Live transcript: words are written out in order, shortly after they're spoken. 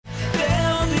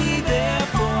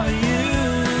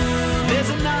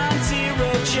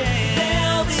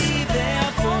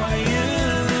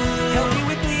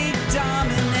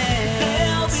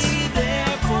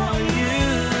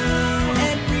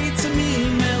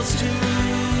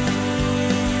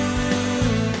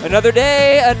Another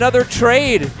day, another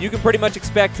trade. You can pretty much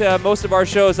expect most of our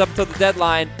shows up until the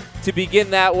deadline to begin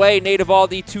that way. Nate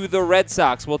Eovaldi to the Red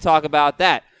Sox. We'll talk about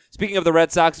that. Speaking of the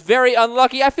Red Sox, very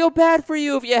unlucky. I feel bad for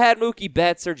you if you had Mookie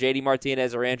Betts or JD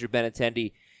Martinez or Andrew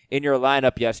Benintendi in your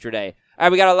lineup yesterday. All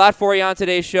right, we got a lot for you on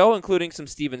today's show, including some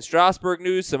Steven Strasburg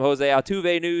news, some Jose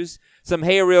Altuve news, some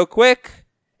Hey Real Quick,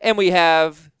 and we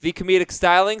have the comedic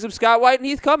stylings of Scott White and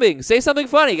Heath Cummings. Say something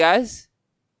funny, guys.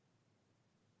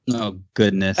 Oh,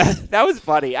 goodness. That was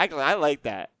funny. I like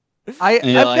that.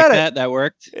 That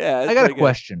worked? Yeah, I got a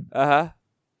question. Uh-huh.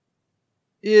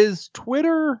 Is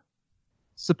Twitter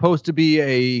supposed to be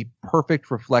a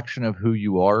perfect reflection of who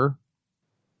you are?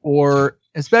 Or,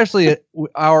 especially at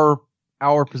our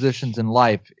positions in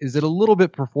life, is it a little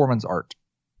bit performance art?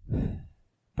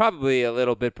 Probably a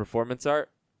little bit performance art.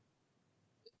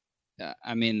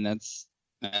 I mean, that's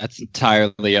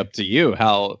entirely up to you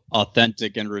how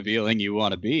authentic and revealing you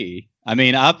want to be. I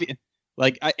mean,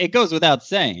 it goes without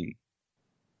saying.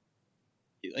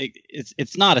 Like,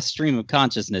 it's not a stream of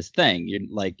consciousness thing.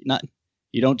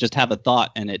 You don't just have a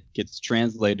thought and it gets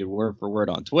translated word for word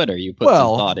on Twitter. You put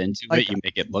some thought into it. You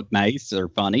make it look nice or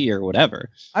funny or whatever.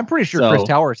 I'm pretty sure Chris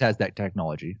Towers has that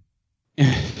technology.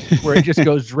 Where it just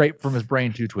goes straight from his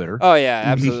brain to Twitter. Oh, yeah,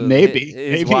 absolutely. Maybe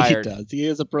he does. He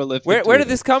is a prolific. Where did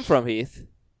this come from, Heath?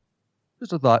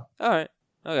 Just a thought. All right.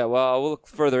 Okay, well, we'll look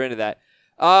further into that.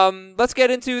 Let's get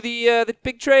into the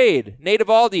big trade. Nate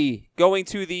Eovaldi going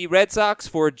to the Red Sox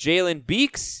for Jalen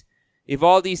Beeks.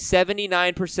 Eovaldi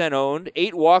 79% owned,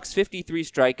 8 walks, 53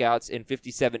 strikeouts in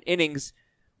 57 innings.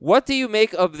 What do you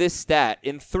make of this stat?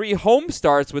 In 3 home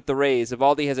starts with the Rays,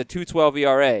 Eovaldi has a 2.12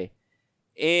 ERA.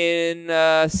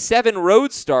 In 7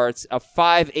 road starts, a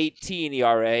 5.18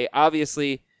 ERA.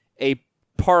 Obviously, a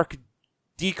park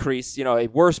decrease, a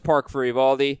worse park for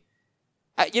Eovaldi.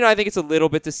 I think it's a little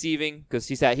bit deceiving because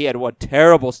he had one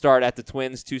terrible start at the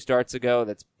Twins 2 starts ago.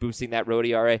 That's boosting that road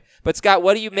ERA. But Scott,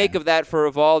 what do you make of that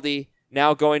for Eovaldi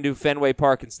now going to Fenway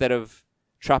Park instead of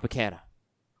Tropicana?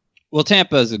 Well,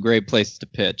 Tampa is a great place to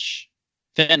pitch.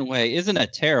 Fenway isn't a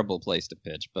terrible place to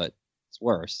pitch, but it's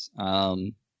worse.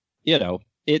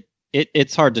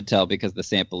 It's hard to tell because the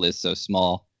sample is so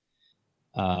small.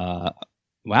 Wow,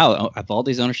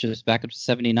 Eovaldi's ownership is back up to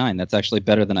 79. That's actually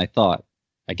better than I thought.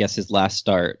 I guess his last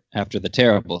start after the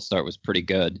terrible start was pretty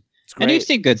good. And you've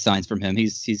seen good signs from him.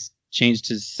 He's changed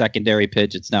his secondary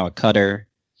pitch. It's now a cutter.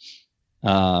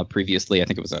 Previously, I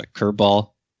think it was a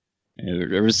curveball.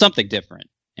 It was something different.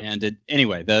 And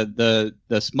anyway, the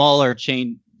smaller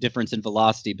chain difference in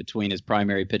velocity between his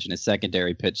primary pitch and his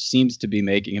secondary pitch seems to be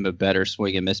making him a better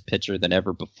swing and miss pitcher than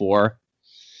ever before.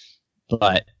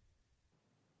 But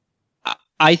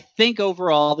I think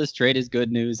overall this trade is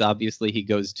good news. Obviously, he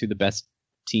goes to the best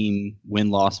team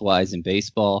win-loss wise in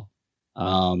baseball.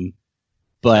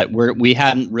 But we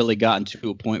hadn't really gotten to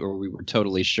a point where we were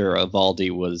totally sure Eovaldi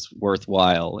was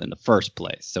worthwhile in the first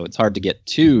place. So it's hard to get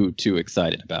too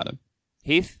excited about him.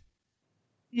 Heath?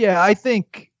 Yeah, I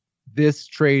think this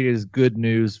trade is good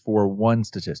news for one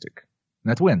statistic, and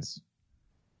that's wins.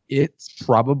 It's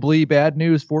probably bad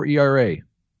news for ERA.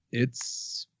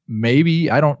 It's maybe,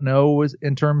 I don't know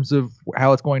in terms of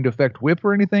how it's going to affect WHIP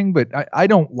or anything, but I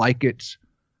don't like it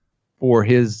for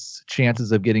his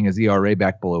chances of getting his ERA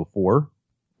back below 4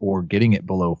 or getting it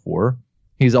below 4.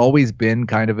 He's always been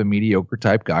kind of a mediocre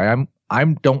type guy. I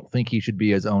don't think he should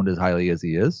be as owned as highly as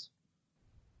he is.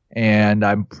 And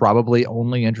I'm probably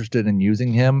only interested in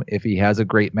using him if he has a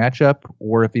great matchup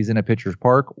or if he's in a pitcher's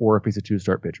park or if he's a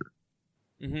 2-start pitcher.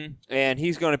 Mm-hmm. And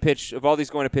he's going to pitch, Eovaldi's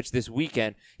going to pitch this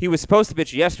weekend. He was supposed to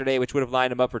pitch yesterday, which would have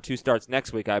lined him up for 2 starts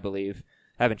next week, I believe.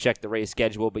 I haven't checked the Rays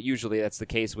schedule, but usually that's the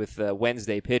case with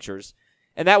Wednesday pitchers.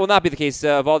 And that will not be the case.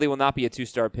 Eovaldi will not be a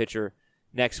 2-start pitcher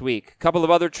next week. A couple of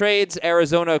other trades.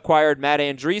 Arizona acquired Matt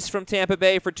Andriese from Tampa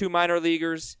Bay for 2 minor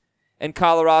leaguers. And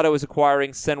Colorado is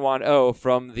acquiring Senwan Oh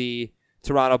from the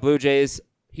Toronto Blue Jays.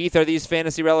 Heath, are these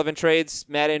fantasy-relevant trades?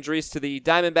 Matt Andriese to the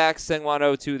Diamondbacks, Senwan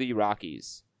Oh to the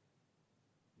Rockies.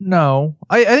 No.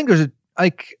 I think there's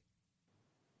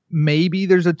maybe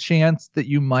there's a chance that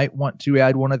you might want to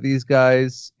add one of these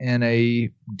guys in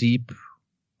a deep,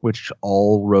 which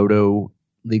all Roto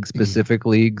League-specific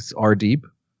leagues are deep.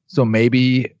 So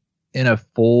maybe in a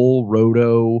full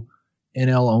Roto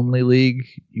NL-only league,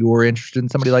 you're interested in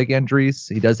somebody like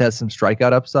Andriese. He does have some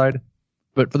strikeout upside,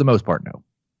 but for the most part, no.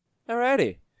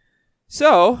 Alrighty.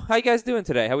 So, how you guys doing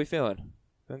today? How we feeling?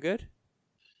 Feeling good?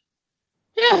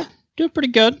 Yeah, doing pretty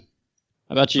good.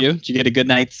 How about you? Did you get a good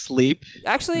night's sleep?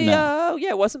 Actually, yeah,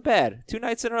 it wasn't bad. 2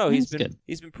 nights in a row. He's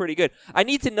been pretty good. I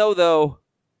need to know, though,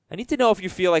 if you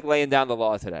feel like laying down the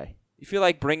law today. You feel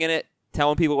like bringing it,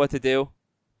 telling people what to do?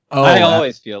 Oh, I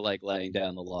always feel like laying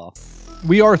down the law.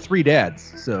 we are 3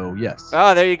 dads, so yes.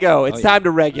 Oh, there you go. It's Oh, yeah. time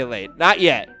to regulate. Not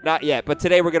yet. But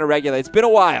today we're going to regulate. It's been a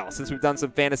while since we've done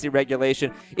some fantasy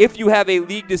regulation. If you have a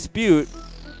league dispute,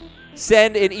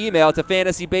 send an email to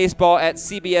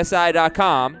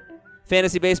fantasybaseball@cbsi.com,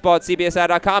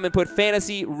 fantasybaseball@cbsi.com, and put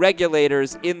fantasy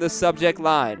regulators in the subject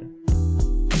line.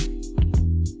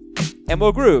 And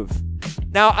we'll groove.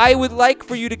 Now, I would like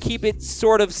for you to keep it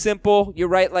sort of simple. You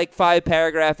write like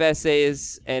 5-paragraph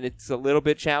essays, and it's a little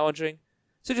bit challenging.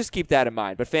 So just keep that in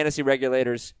mind. But fantasy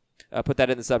regulators, put that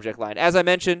in the subject line. As I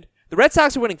mentioned, the Red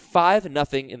Sox are winning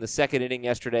 5-0 in the second inning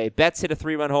yesterday. Betts hit a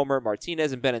 3-run homer.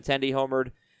 Martinez and Benintendi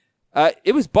homered.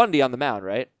 It was Bundy on the mound,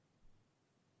 right?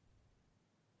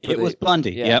 It was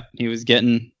Bundy. Yeah. Yep, he was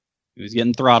getting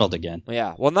throttled again.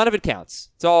 Yeah. Well, none of it counts.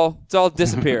 It's all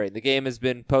disappearing. The game has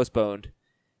been postponed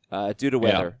due to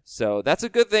weather. Yeah. So that's a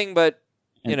good thing, but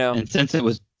And since it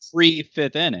was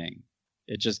pre-fifth inning,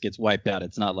 it just gets wiped out.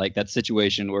 It's not like that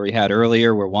situation where we had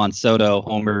earlier where Juan Soto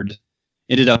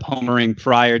ended up homering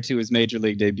prior to his major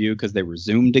league debut because they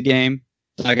resumed a game.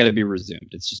 It's not going to be resumed.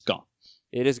 It's just gone.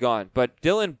 It is gone. But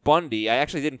Dylan Bundy, I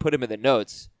actually didn't put him in the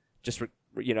notes, just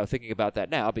thinking about that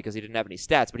now because he didn't have any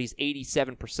stats, but he's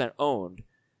 87% owned.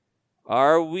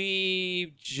 Are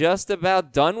we just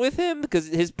about done with him? Because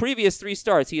his previous 3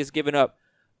 starts, he has given up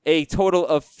a total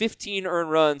of 15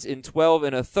 earned runs in 12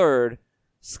 1/3.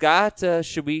 Scott,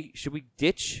 should we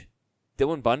ditch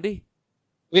Dylan Bundy?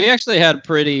 We actually had a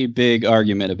pretty big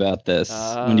argument about this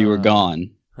when you were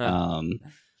gone. Huh.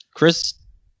 Chris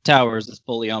Towers is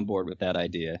fully on board with that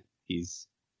idea.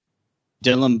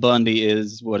 Dylan Bundy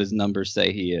is what his numbers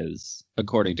say he is,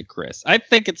 according to Chris. I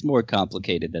think it's more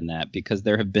complicated than that because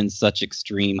there have been such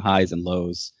extreme highs and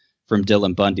lows from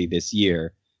Dylan Bundy this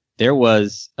year. There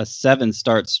was a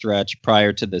 7-start stretch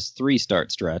prior to this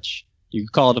 3-start stretch. You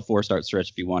could call it a 4-start stretch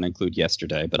if you want to include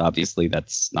yesterday, but obviously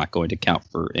that's not going to count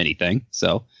for anything.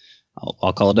 So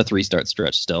I'll call it a 3-start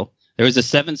stretch still. There was a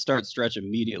 7-start stretch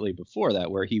immediately before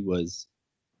that where he was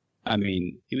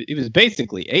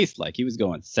basically ace-like. He was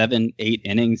going 7-8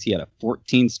 innings. He had a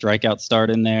 14 strikeout start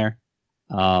in there.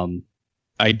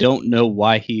 I don't know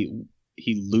why he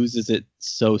loses it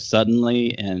so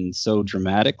suddenly and so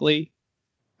dramatically.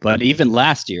 But even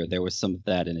last year, there was some of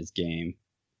that in his game.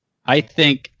 I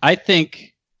think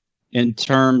in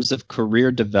terms of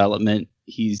career development,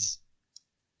 he's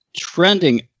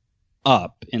trending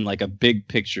up in like a big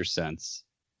picture sense.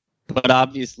 But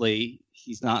obviously,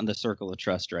 he's not in the circle of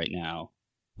trust right now.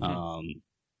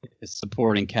 His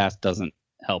supporting cast doesn't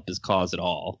help his cause at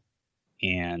all.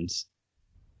 And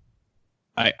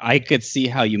I could see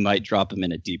how you might drop him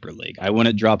in a deeper league. I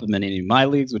wouldn't drop him in any of my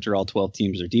leagues, which are all 12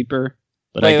 teams or deeper.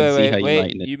 But I can see how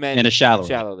you might in a shallow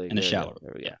league. In a shallow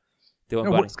league. Yeah.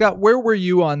 Scott, where were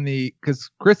you on because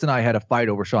Chris and I had a fight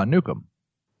over Sean Newcomb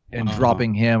and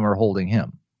dropping him or holding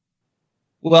him.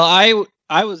 Well,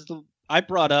 I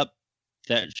brought up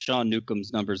that Sean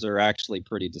Newcomb's numbers are actually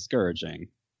pretty discouraging.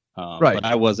 Right. But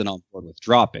I wasn't on board with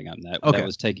dropping him. That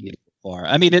was taking it far.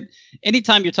 I mean,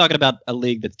 anytime you're talking about a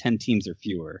league that's 10 teams or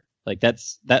fewer, like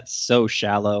that's so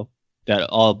shallow that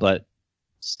all but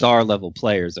star level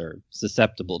players are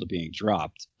susceptible to being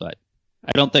dropped. But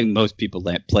I don't think most people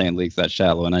play in leagues that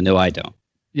shallow, and I know I don't.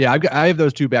 Yeah, I have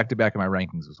those 2 back-to-back in my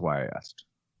rankings, is why I asked.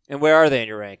 And where are they in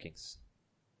your rankings?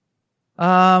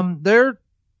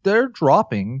 They're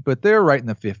dropping, but they're right in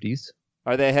the 50s.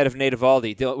 Are they ahead of Nate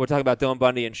Eovaldi? We're talking about Dylan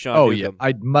Bundy and Sean Newcomb. Yeah,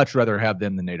 I'd much rather have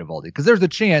them than Nate Eovaldi because there's a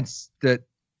chance that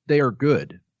they are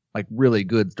good, like really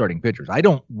good starting pitchers. I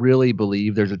don't really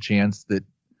believe there's a chance that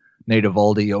Nate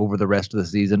Eovaldi over the rest of the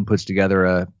season puts together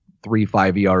a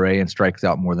 3.5 ERA and strikes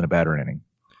out more than a batter inning.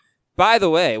 By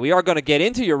the way, we are going to get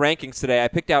into your rankings today. I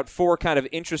picked out 4 kind of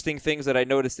interesting things that I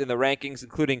noticed in the rankings,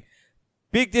 including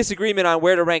big disagreement on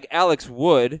where to rank Alex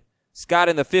Wood. Scott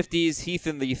in the 50s, Heath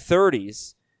in the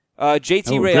 30s.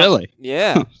 JT Ray. Really?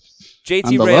 Yeah. JT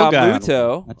I'm the Ray low guy.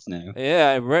 Almuto. That's new.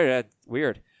 Yeah, right.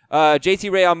 Weird.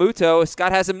 JT Ray Almuto.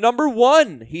 Scott has him number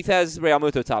 1. Heath has Ray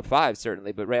Almuto top 5,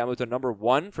 certainly, but Ray Almuto number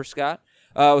 1 for Scott.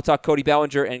 We'll talk Cody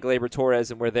Bellinger and Gleyber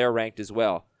Torres and where they're ranked as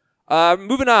well.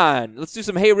 Moving on. Let's do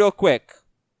some Hey Real Quick.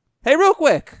 Hey Real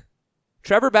Quick.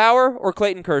 Trevor Bauer or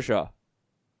Clayton Kershaw?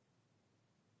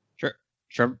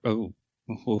 Trevor. Oh,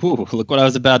 look what I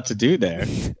was about to do there.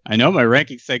 I know my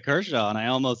rankings say Kershaw, and I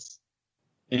almost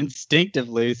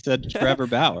instinctively said Trevor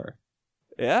Bauer.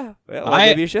 Yeah, well,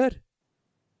 maybe you should.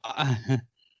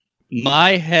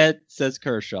 My head says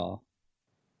Kershaw.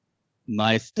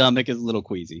 My stomach is a little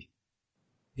queasy.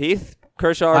 Heath,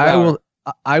 Kershaw, or Bauer?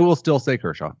 I will still say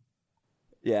Kershaw.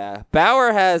 Yeah.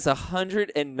 Bauer has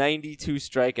 192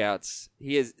 strikeouts.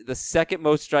 He is the second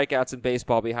most strikeouts in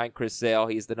baseball behind Chris Sale.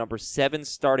 He's the number 7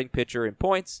 starting pitcher in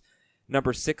points,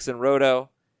 number 6 in roto.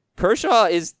 Kershaw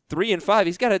is 3-5.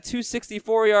 He's got a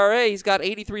 2.64 ERA. He's got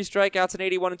 83 strikeouts and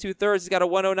 81 2/3. He's got a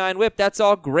 109 WHIP. That's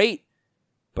all great,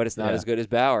 but it's not as good as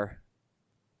Bauer.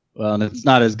 Well, and it's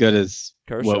not as good as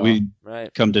Kershaw, what we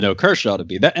right. come to know Kershaw to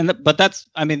be. But that's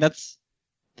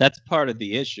part of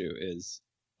the issue. Is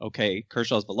okay.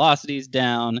 Kershaw's velocity is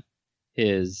down.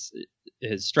 His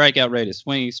strikeout rate, his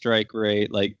swinging strike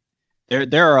rate, like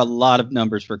there are a lot of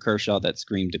numbers for Kershaw that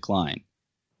scream decline,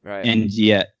 Right. and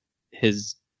yet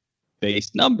his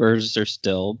base numbers are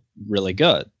still really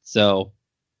good. So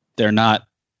they're not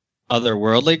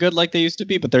otherworldly good like they used to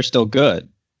be, but they're still good.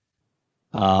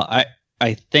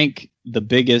 I think the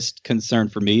biggest concern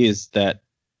for me is that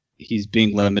he's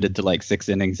being limited to like 6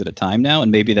 innings at a time now,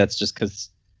 and maybe that's just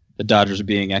because the Dodgers are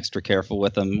being extra careful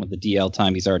with him with the DL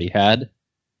time he's already had.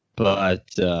 But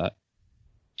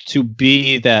to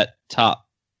be that top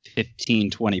 15,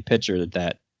 20 pitcher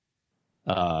that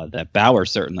Bauer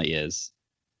certainly is,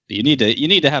 you need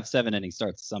to have 7 inning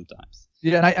starts sometimes.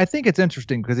 Yeah, and I think it's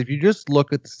interesting because if you just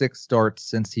look at the 6 starts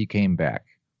since he came back,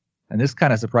 and this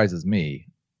kind of surprises me,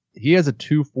 he has a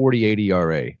 2.48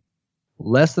 ERA,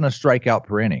 less than a strikeout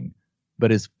per inning, but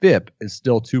his FIP is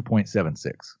still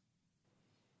 2.76.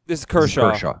 This is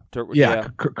Kershaw.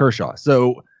 Kershaw.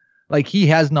 So, like, he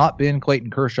has not been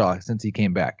Clayton Kershaw since he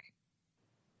came back.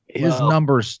 His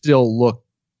numbers still look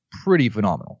pretty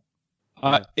phenomenal.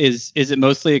 Is it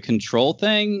mostly a control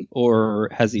thing, or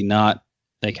has he not?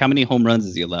 Like, how many home runs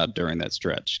has he allowed during that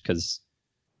stretch? Because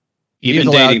even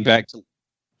dating back to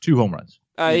 2 home runs.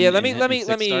 Let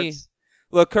me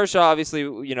look. Kershaw,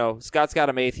 obviously, Scott's got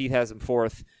him 8th. He has him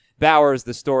 4th. Bauer is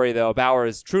the story, though. Bauer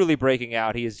is truly breaking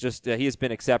out. He is just he has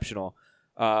been exceptional.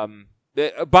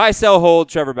 Buy, sell, hold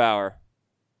Trevor Bauer.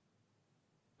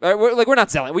 We're not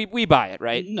selling. We buy it,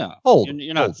 right? No, hold.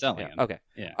 You're not selling. Yeah, okay.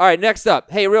 Yeah. All right. Next up,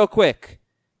 hey, real quick,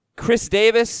 Chris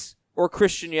Davis or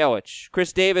Christian Yelich?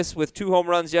 Chris Davis with 2 home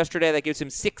runs yesterday. That gives him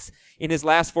 6 in his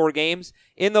last 4 games.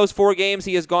 In those 4 games,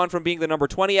 he has gone from being the number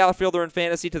 20 outfielder in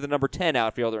fantasy to the number 10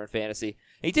 outfielder in fantasy.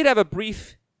 He did have a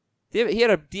brief. He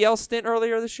had a DL stint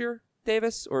earlier this year,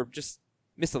 Davis, or just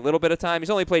missed a little bit of time. He's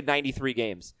only played 93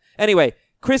 games. Anyway,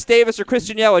 Chris Davis or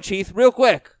Christian Yelich, Heath, real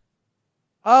quick.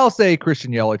 I'll say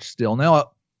Christian Yelich still.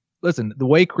 Now, listen, the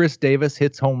way Chris Davis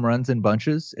hits home runs in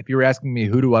bunches, if you're asking me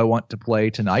who do I want to play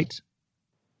tonight,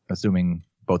 assuming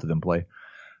both of them play,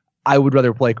 I would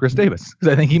rather play Chris Davis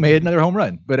because I think he made another home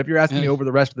run. But if you're asking me over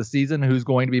the rest of the season who's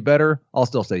going to be better, I'll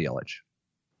still say Yelich.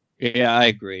 Yeah, I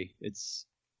agree.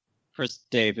 Chris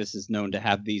Davis is known to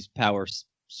have these power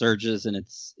surges, and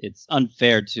it's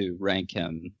unfair to rank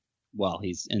him while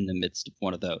he's in the midst of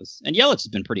one of those. And Yelich has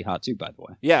been pretty hot too, by the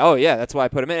way. Yeah, that's why I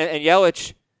put him in. And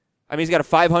Yelich, I mean, he's got a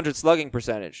 500 slugging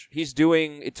percentage.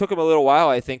 It took him a little while,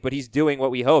 I think, but he's doing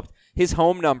what we hoped. His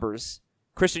home numbers,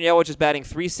 Christian Yelich is batting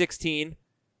 .316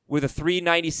 with a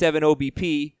 .397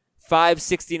 OBP,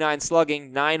 .569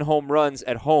 slugging, 9 home runs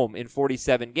at home in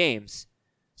 47 games.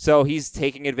 So he's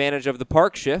taking advantage of the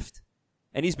park shift,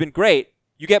 and he's been great.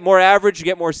 You get more average, you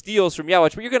get more steals from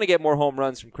Yelich, but you're going to get more home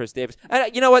runs from Chris Davis.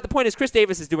 And you know what? The point is Chris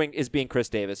Davis is being Chris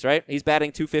Davis, right? He's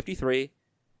batting .253.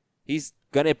 He's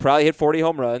going to probably hit 40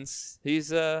 home runs. He's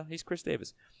Chris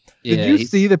Davis. Did you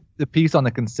see the piece on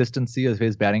the consistency of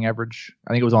his batting average?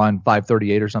 I think it was on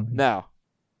 538 or something. No.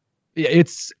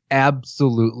 It's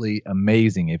absolutely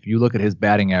amazing. If you look at his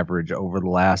batting average over the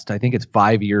last, I think it's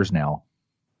 5 years now.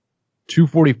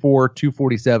 244,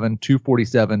 247,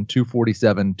 247,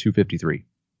 247, 253.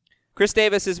 Chris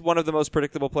Davis is one of the most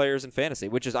predictable players in fantasy,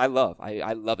 which is I love.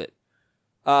 I love it.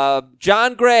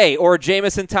 John Gray or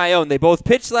Jameson Taillon. They both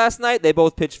pitched last night. They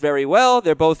both pitched very well.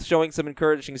 They're both showing some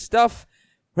encouraging stuff.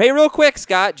 Hey, real quick,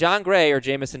 Scott, John Gray or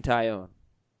Jameson Taillon?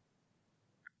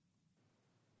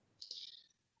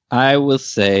 I will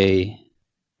say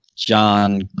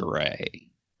John Gray.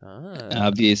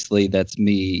 Obviously, that's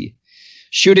me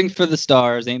shooting for the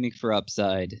stars, aiming for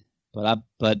upside. But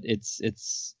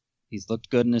he's looked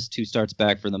good in his 2 starts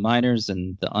back for the minors,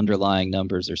 and the underlying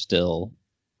numbers are still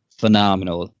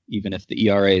phenomenal, even if the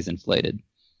ERA is inflated.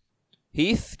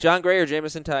 Heath, John Gray or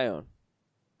Jameson Taillon?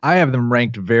 I have them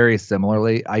ranked very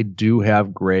similarly. I do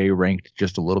have Gray ranked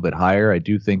just a little bit higher. I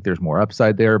do think there's more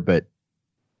upside there, but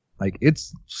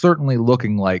it's certainly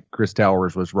looking like Chris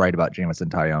Towers was right about Jameson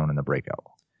Taillon in the breakout.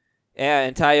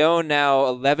 And Taillon now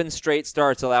 11 straight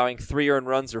starts, allowing 3 earned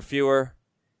runs or fewer.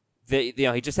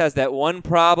 He just has that one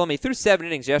problem. He threw 7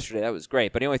 innings yesterday. That was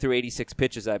great, but he only threw 86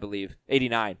 pitches, I believe,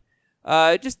 89.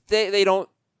 They don't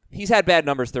he's had bad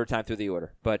numbers third time through the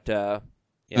order, but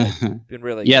been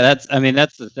really yeah. That's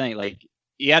the thing. Like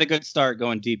he had a good start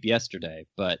going deep yesterday,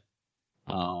 but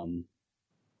I don't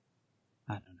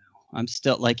know. I'm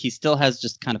still like he still has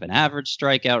just kind of an average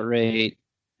strikeout rate,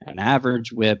 an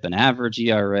average WHIP, an average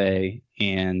ERA,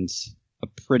 and a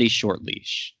pretty short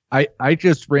leash. I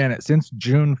just ran it since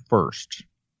June 1st.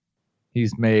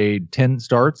 He's made 10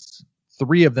 starts.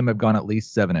 3 of them have gone at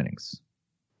least 7 innings.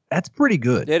 That's pretty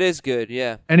good. It is good,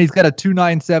 yeah. And he's got a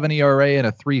 2.97 ERA and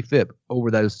a 3 FIP over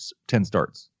those 10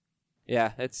 starts.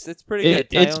 Yeah, it's pretty good.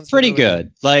 It's pretty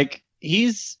good. Like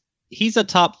he's a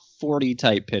top 40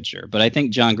 type pitcher, but I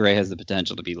think John Gray has the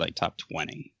potential to be like top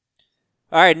 20.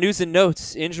 All right, news and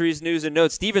notes. Injuries, news and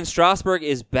notes. Steven Strasburg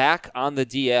is back on the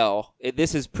DL.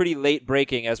 This is pretty late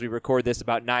breaking as we record this,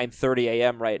 about 9:30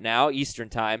 a.m. right now, Eastern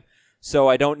time. So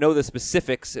I don't know the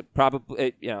specifics.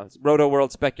 Roto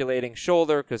World speculating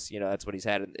shoulder because that's what he's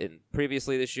had in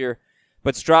previously this year.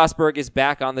 But Strasburg is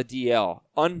back on the DL.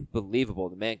 Unbelievable.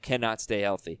 The man cannot stay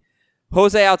healthy.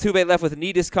 Jose Altuve left with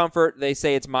knee discomfort. They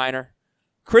say it's minor.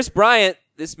 Chris Bryant,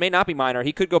 this may not be minor.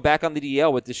 He could go back on the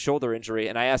DL with this shoulder injury.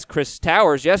 And I asked Chris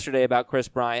Towers yesterday about Chris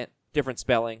Bryant. Different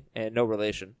spelling and no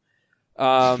relation.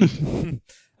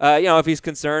 If he's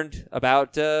concerned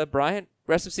about Bryant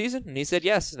rest of season, and he said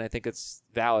yes, and I think it's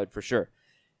valid for sure.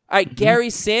 All right, Gary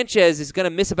Sanchez is going to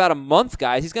miss about a month,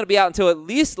 guys. He's going to be out until at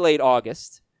least late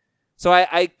August. So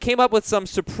I came up with some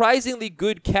surprisingly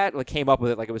good came up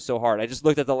with it like it was so hard. I just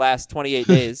looked at the last 28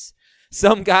 days.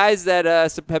 Some guys that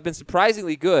have been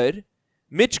surprisingly good.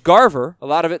 Mitch Garver, a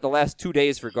lot of it the last 2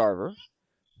 days for Garver.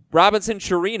 Robinson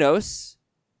Chirinos,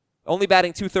 only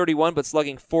batting .231 but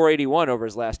slugging .481 over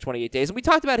his last 28 days. And we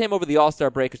talked about him over the All-Star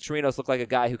break because Chirinos looked like a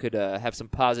guy who could have some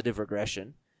positive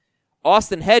regression.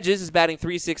 Austin Hedges is batting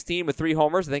 .316 with 3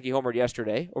 homers. I think he homered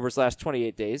yesterday over his last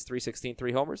 28 days. .316,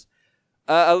 3 homers.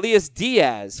 Elias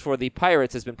Diaz for the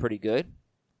Pirates has been pretty good.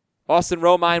 Austin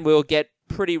Romine will get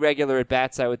pretty regular at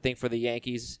bats, I would think, for the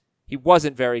Yankees. He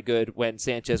wasn't very good when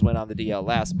Sanchez went on the DL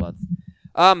last month.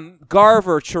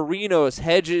 Garver, Chirinos,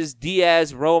 Hedges,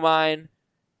 Diaz, Romine.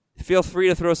 Feel free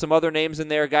to throw some other names in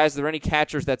there. Guys, are there any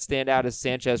catchers that stand out as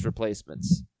Sanchez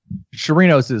replacements?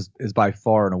 Chirinos is by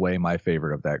far and away my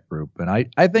favorite of that group, and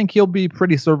I think he'll be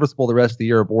pretty serviceable the rest of the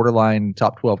year, a borderline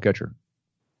top 12 catcher.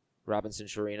 Robinson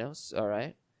Chirinos, all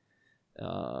right.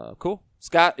 Cool.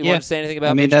 Scott, you want to say anything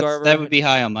about Mitch Garver? That would be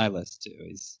high on my list, too.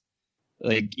 He's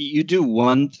like, you do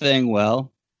one thing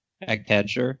well at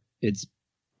catcher, it's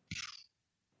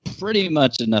pretty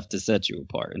much enough to set you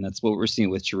apart, and that's what we're seeing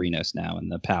with Chirinos now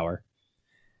and the power.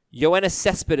 Yoenis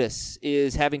Cespedes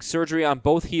is having surgery on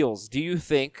both heels. Do you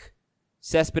think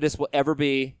Cespedes will ever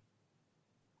be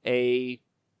a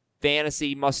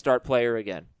fantasy must-start player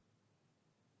again?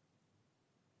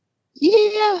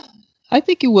 Yeah, I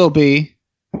think it will be.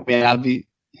 I mean,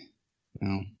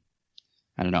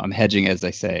 I don't know. I'm hedging as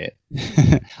I say it.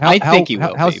 I think he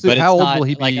will be, but how old will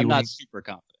he be? Like, I'm not super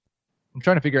confident. I'm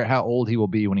trying to figure out how old he will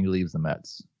be when he leaves the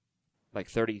Mets. Like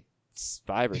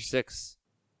 35 or 6.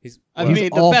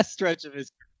 The best stretch of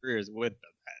his career is with the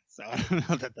Mets, so I don't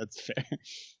know that that's fair.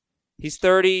 He's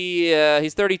 30.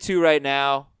 He's 32 right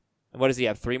now. And what does he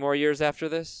have? 3 more years after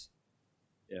this?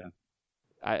 Yeah.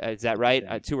 Is that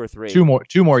right? 2 or 3?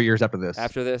 2 more years after this.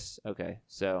 After this? Okay.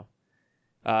 So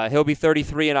he'll be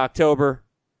 33 in October.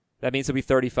 That means he'll be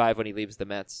 35 when he leaves the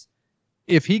Mets.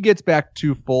 If he gets back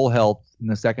to full health in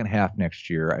the second half next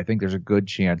year, I think there's a good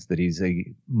chance that he's a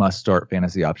must-start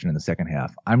fantasy option in the second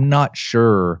half. I'm not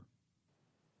sure.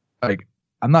 I'm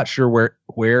not sure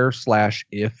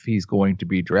where/if he's going to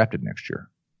be drafted next year.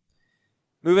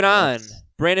 Moving on.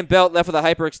 Brandon Belt left with a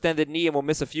hyperextended knee and will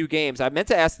miss a few games. I meant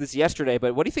to ask this yesterday,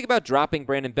 but what do you think about dropping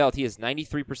Brandon Belt? He is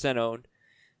 93% owned.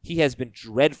 He has been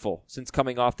dreadful since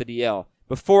coming off the DL.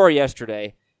 Before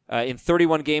yesterday, in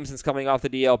 31 games since coming off the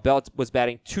DL, Belt was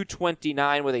batting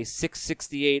 .229 with a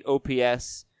 .668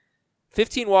 OPS.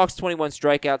 15 walks, 21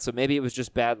 strikeouts, so maybe it was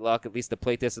just bad luck. At least the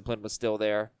plate discipline was still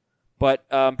there. But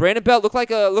Brandon Belt looked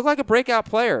like a breakout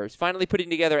player. He's finally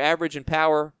putting together average and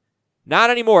power.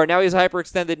 Not anymore. Now he has a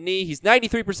hyperextended knee. He's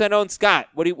 93% owned. Scott,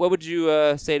 what would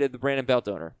you say to the Brandon Belt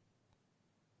owner?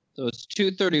 So it's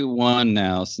 231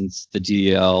 now since the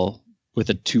DL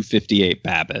with a 258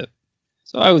 BABIP.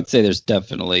 So I would say there's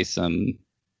definitely some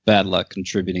bad luck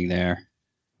contributing there.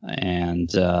 And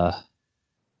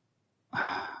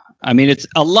it's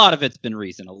a lot of it's been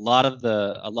recent. A lot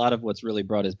of what's really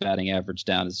brought his batting average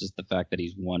down is just the fact that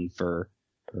he's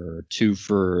 2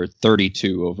 for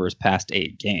 32 over his past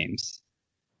 8 games.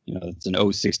 It's an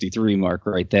 0.63 mark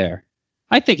right there.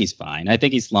 I think he's fine. I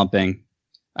think he's slumping.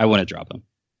 I want to drop him.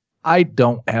 I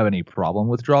don't have any problem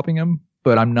with dropping him.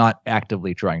 but I'm not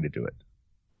actively trying to do it.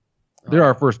 There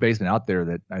are first basemen out there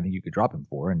that I think you could drop him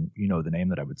for, and you know the name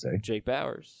that I would say. Jake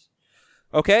Bauers.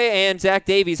 Okay, and Zach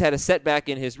Davies had a setback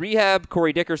in his rehab.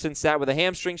 Corey Dickerson sat with a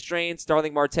hamstring strain.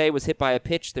 Starling Marte was hit by a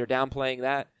pitch. They're downplaying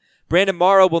that. Brandon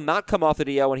Morrow will not come off the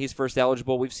DL when he's first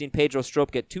eligible. We've seen Pedro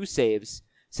Strop get 2 saves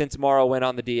since Morrow went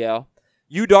on the DL.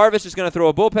 Yu Darvish is going to throw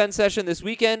a bullpen session this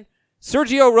weekend.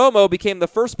 Sergio Romo became the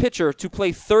first pitcher to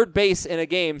play third base in a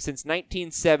game since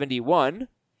 1971.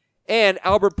 And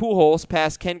Albert Pujols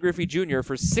passed Ken Griffey Jr.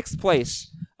 for 6th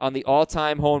place on the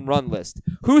all-time home run list.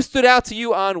 Who stood out to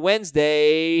you on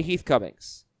Wednesday, Heath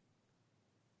Cummings?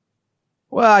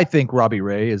 Well, I think Robbie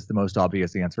Ray is the most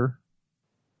obvious answer.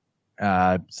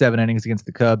 7 innings against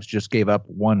the Cubs, just gave up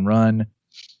 1 run.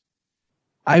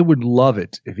 I would love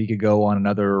it if he could go on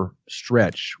another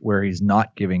stretch where he's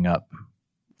not giving up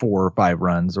 4 or 5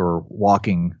 runs or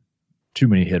walking too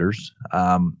many hitters.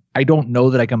 I don't know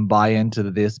that I can buy into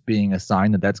this being a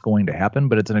sign that that's going to happen,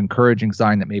 but it's an encouraging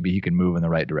sign that maybe he can move in the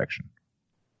right direction.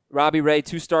 Robbie Ray,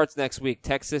 2 starts next week,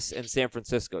 Texas and San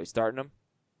Francisco. You starting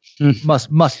him?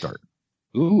 Must start.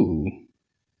 Ooh.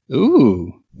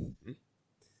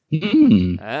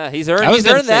 He's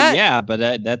earned that. Yeah, but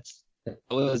that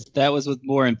was with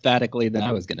more emphatically than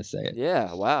I was going to say it.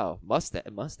 Yeah, wow. Must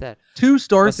that. 2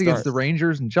 starts against the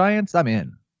Rangers and Giants. I'm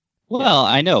in. Well,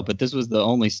 I know, but this was the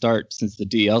only start since the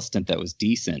DL stint that was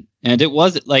decent. And it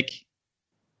wasn't like,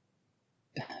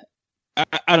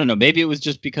 I don't know, maybe it was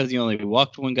just because he only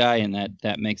walked 1 guy and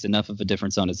that makes enough of a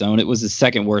difference on his own. It was his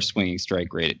 2nd worst swinging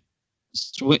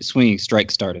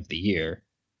strike start of the year.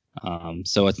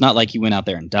 So it's not like he went out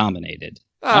there and dominated.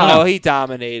 Oh, he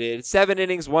dominated. 7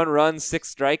 innings, 1 run,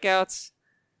 6 strikeouts.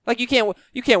 Like you can't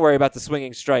worry about the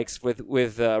swinging strikes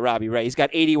with Robbie Ray. He's got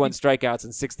 81 strikeouts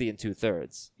and 60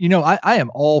 2/3. You know, I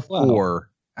am all for,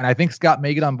 and I think Scott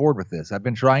may get on board with this. I've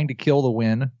been trying to kill the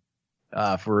win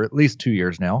for at least 2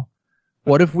 years now.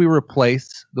 What if we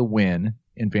replace the win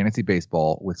in fantasy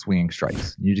baseball with swinging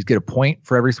strikes? You just get a point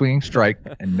for every swinging strike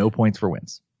and no points for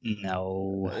wins.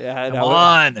 No. Yeah, Come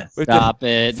on. Stop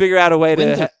it. Figure out a way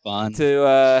Wins to are fun.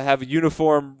 have a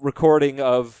uniform recording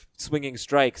of swinging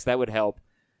strikes. That would help.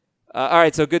 All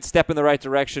right, so good step in the right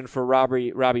direction for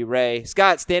Robbie Ray.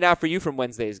 Scott, stand out for you from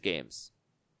Wednesday's games.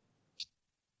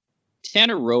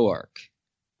 Tanner Roark,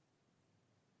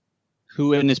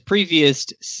 who in his previous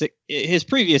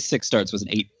 6 starts was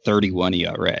an 8.31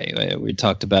 ERA. We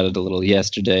talked about it a little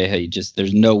yesterday. How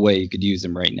there's no way you could use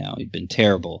him right now. He'd been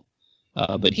terrible.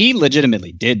 But he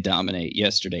legitimately did dominate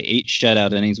yesterday. 8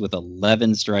 shutout innings with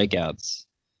 11 strikeouts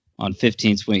on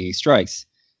 15 swinging strikes.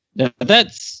 Now,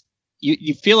 that's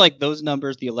you feel like those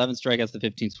numbers, the 11 strikeouts, the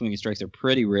 15 swinging strikes, are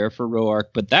pretty rare for Roark,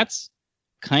 but that's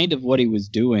kind of what he was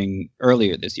doing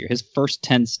earlier this year. His first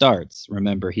 10 starts,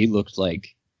 remember, he looked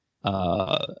like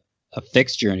a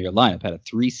fixture in your lineup. Had a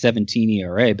 3.17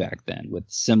 ERA back then with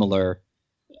similar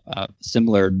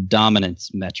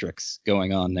dominance metrics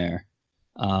going on there.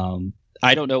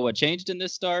 I don't know what changed in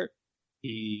this start.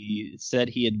 He said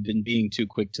he had been being too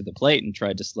quick to the plate and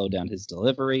tried to slow down his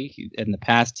delivery. In the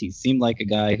past, he seemed like a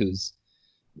guy who's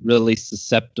really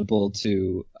susceptible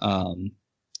to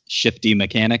shifty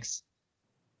mechanics.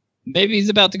 Maybe he's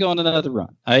about to go on another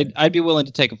run. I'd be willing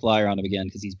to take a flyer on him again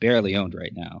because he's barely owned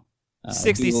right now.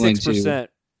 66%.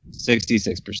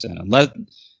 66%. Unless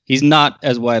he's not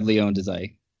as widely owned as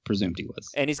I presumed he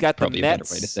was. And he's got probably the Mets, a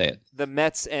better way to say it. The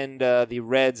Mets and the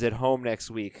Reds at home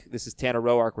next week. This is Tanner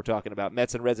Roark we're talking about.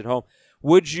 Mets and Reds at home.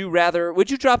 Would you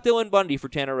drop Dylan Bundy for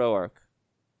Tanner Roark?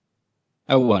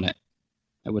 I want it.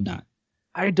 I would not.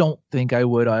 I don't think I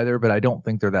would either, but I don't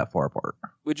think they're that far apart.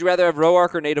 Would you rather have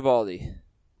Roark or Nate Eovaldi?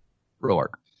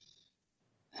 Roark.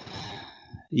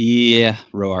 Yeah,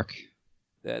 Roark.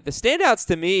 The standouts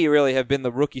to me really have been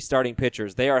the rookie starting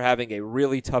pitchers. They are having a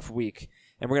really tough week,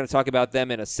 and we're going to talk about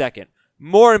them in a second.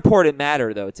 More important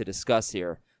matter, though, to discuss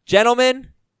here. Gentlemen,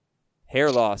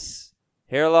 hair loss.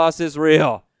 Hair loss is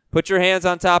real. Put your hands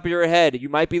on top of your head. You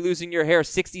might be losing your hair.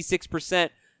 66%,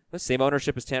 the same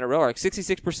ownership as Tanner Roark,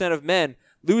 66% of men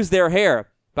lose their hair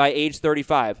by age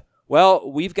 35.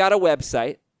 Well, we've got a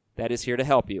website that is here to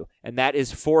help you, and that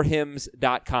is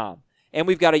forhims.com. And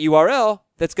we've got a URL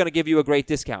that's going to give you a great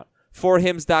discount.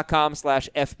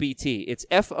 forhims.com/FBT. It's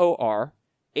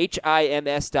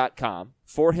FORHIMS.com.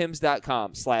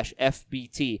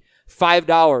 forhims.com/FBT.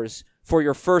 $5 for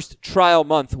your first trial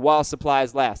month while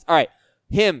supplies last. All right.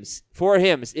 Hims. For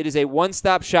Hims. It is a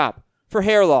one-stop shop for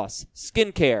hair loss,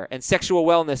 skincare, and sexual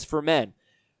wellness for men.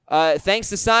 Thanks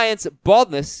to science,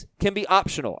 baldness can be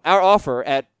optional. Our offer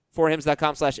at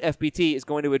forhims.com/FBT is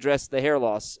going to address the hair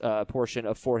loss portion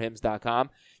of forhims.com.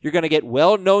 You're going to get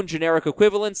well-known generic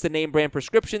equivalents to name brand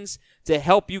prescriptions to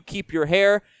help you keep your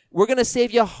hair. We're going to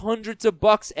save you hundreds of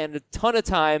bucks and a ton of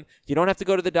time. You don't have to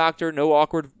go to the doctor. No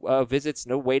awkward visits.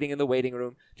 No waiting in the waiting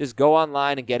room. Just go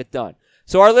online and get it done.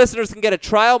 So our listeners can get a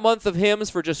trial month of Hims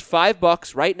for just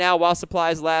 $5 right now while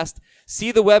supplies last.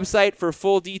 See the website for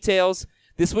full details.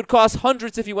 This would cost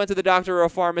hundreds if you went to the doctor or a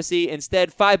pharmacy.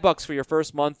 Instead, $5 for your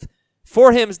first month.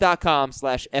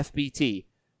 Forhims.com/FBT.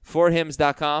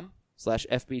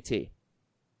 Forhims.com/FBT.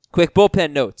 Quick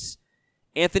bullpen notes.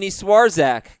 Anthony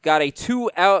Swarzak got a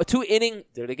two-inning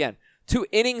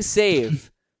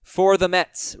save for the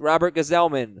Mets. Robert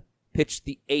Gazelman pitched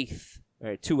the 8th.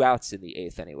 Or 2 outs in the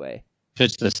 8th anyway.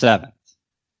 Pitched the 7th.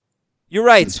 You're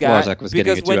right, Scott. Swarzak was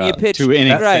because getting when you pitch 2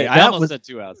 innings. right, I almost said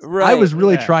 2 outs. Right, I was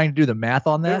really trying to do the math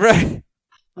on that. Right.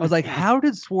 I was like, how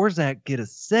did Swarzak get a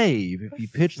save if he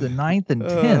pitched the 9th and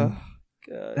 10th?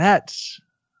 God. That's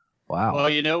wow. Well,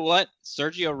 you know what?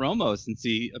 Sergio Romo, since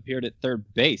he appeared at third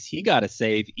base, he got a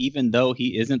save even though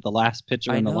he isn't the last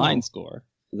pitcher in the line score.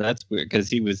 That's weird because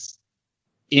he was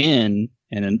in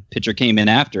and a pitcher came in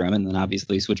after him and then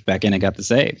obviously switched back in and got the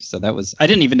save. So that was, I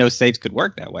didn't even know saves could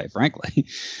work that way, frankly.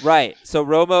 Right. So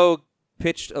Romo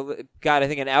got, I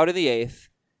think, an out in the 8th.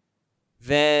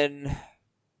 Then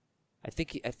I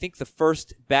think the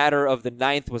first batter of the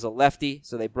 9th was a lefty,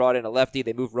 so they brought in a lefty.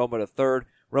 They moved Romo to third.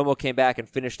 Romo came back and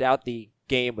finished out the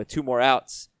game with 2 more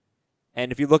outs.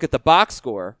 And if you look at the box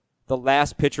score, the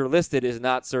last pitcher listed is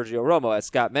not Sergio Romo, as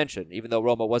Scott mentioned, even though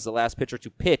Romo was the last pitcher to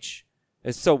pitch.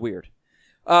 It's so weird.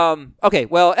 Okay,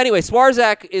 well, anyway,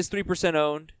 Swarzak is 3%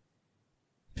 owned.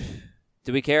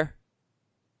 Do we care?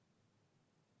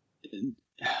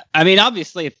 I mean,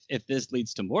 obviously, if this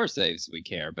leads to more saves, we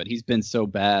care. But he's been so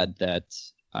bad that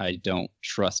I don't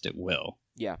trust it will.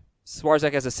 Yeah.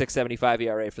 Swarzak has a 6.75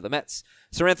 ERA for the Mets.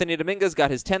 Sir Anthony Dominguez got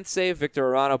his 10th save. Victor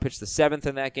Arano pitched the 7th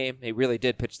in that game. He really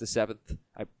did pitch the 7th,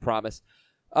 I promise.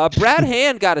 Brad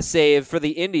Hand got a save for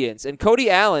the Indians, and Cody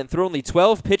Allen threw only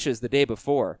 12 pitches the day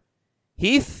before.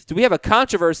 Heath, do we have a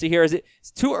controversy here?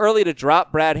 It's too early to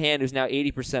drop Brad Hand, who's now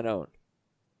 80% owned?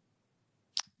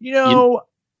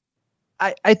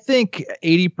 I think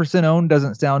 80% owned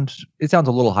sounds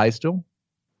a little high still,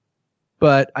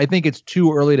 but I think it's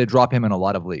too early to drop him in a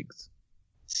lot of leagues.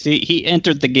 See, he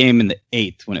entered the game in the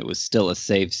 8th when it was still a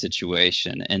save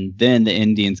situation, and then the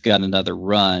Indians got another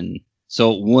run,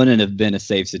 so it wouldn't have been a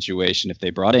save situation if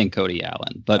they brought in Cody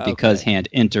Allen. But because Hand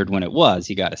entered when it was,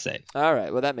 he got a save. All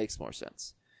right, well, that makes more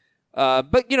sense.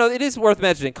 But, it is worth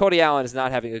mentioning, Cody Allen is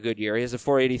not having a good year. He has a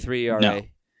 4.83 ERA. No.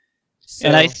 So,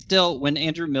 and I still, when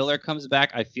Andrew Miller comes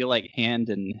back, I feel like Hand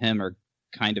and him are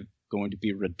kind of going to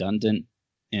be redundant,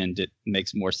 and it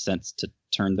makes more sense to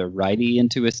turn the righty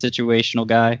into a situational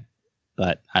guy.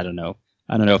 But I don't know.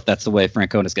 I don't know if that's the way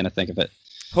Francona's going to think of it.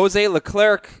 Jose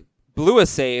Leclerc blew a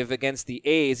save against the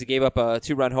A's. He gave up a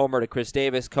 2-run homer to Chris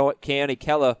Davis. Keone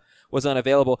Kela was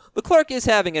unavailable. Leclerc is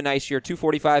having a nice year,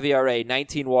 2.45 ERA,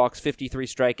 19 walks, 53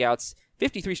 strikeouts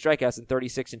in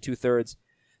 36 2/3.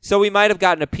 So we might have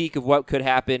gotten a peek of what could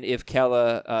happen if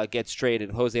Kela gets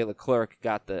traded. Jose Leclerc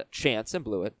got the chance and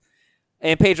blew it.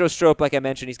 And Pedro Strop, like I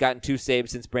mentioned, he's gotten 2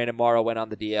 saves since Brandon Morrow went on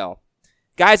the DL.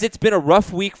 Guys, it's been a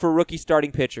rough week for rookie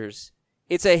starting pitchers.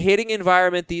 It's a hitting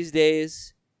environment these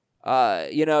days.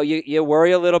 You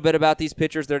worry a little bit about these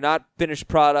pitchers. They're not finished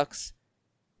products.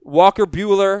 Walker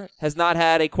Buehler has not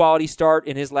had a quality start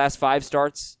in his last 5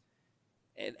 starts.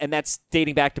 And that's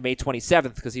dating back to May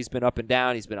 27th because he's been up and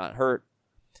down. He's been hurt.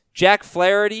 Jack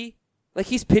Flaherty,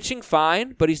 he's pitching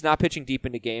fine, but he's not pitching deep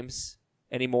into games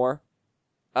anymore.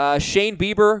 Shane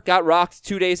Bieber got rocked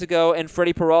 2 days ago, and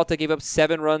Freddie Peralta gave up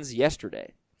 7 runs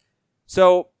yesterday.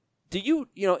 So,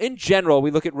 in general,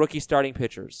 we look at rookie starting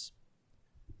pitchers.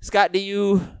 Scott, do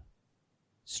you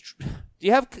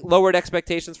have lowered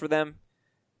expectations for them?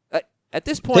 At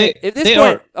this point,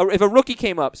 if a rookie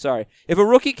came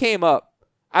up,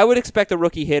 I would expect a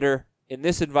rookie hitter in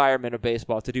this environment of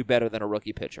baseball to do better than a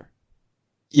rookie pitcher.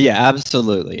 Yeah,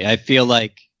 absolutely. I feel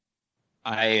like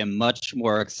I am much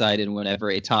more excited whenever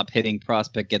a top hitting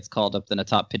prospect gets called up than a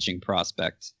top pitching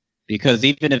prospect. Because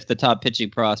even if the top pitching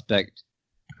prospect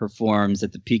performs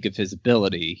at the peak of his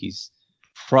ability, he's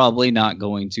probably not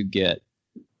going to get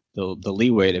the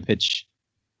leeway to pitch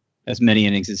as many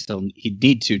innings as he'd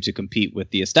need to compete with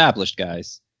the established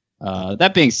guys.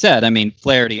 That being said, I mean,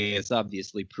 Flaherty has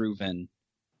obviously proven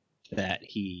that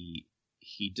he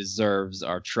deserves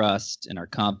our trust and our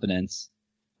confidence,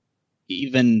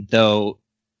 even though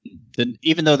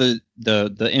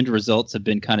the end results have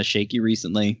been kind of shaky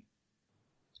recently.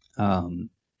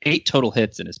 8 total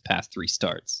hits in his past 3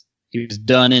 starts. He was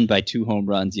done in by 2 home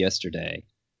runs yesterday.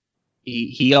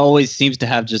 He always seems to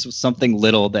have just something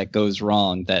little that goes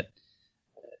wrong that,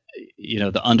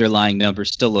 the underlying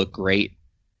numbers still look great,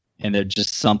 and there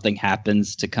just something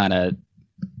happens to kind of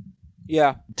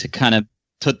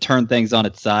to turn things on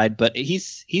its side. But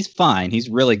he's fine. He's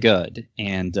really good.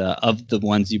 And of the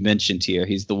ones you mentioned here,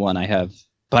 he's the one I have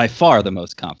by far the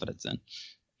most confidence in.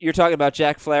 You're talking about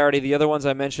Jack Flaherty. The other ones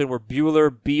I mentioned were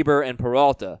Buehler, Bieber, and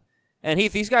Peralta. And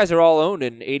Heath, these guys are all owned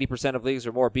in 80% of leagues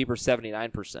or more. Bieber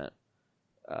 79%.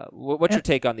 What's your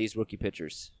take on these rookie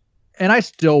pitchers? And I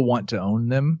still want to own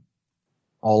them,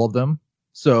 all of them.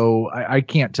 So I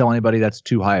can't tell anybody that's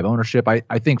too high of ownership. I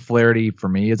think Flaherty, for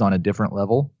me, is on a different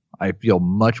level. I feel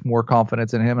much more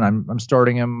confidence in him, and I'm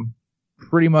starting him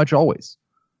pretty much always.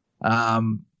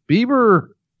 Bieber,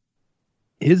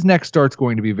 his next start's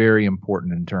going to be very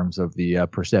important in terms of the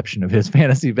perception of his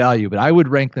fantasy value, but I would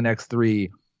rank the next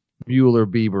 3 Buehler,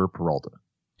 Bieber, Peralta.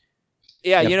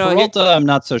 Yeah, Peralta, I'm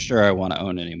not so sure I want to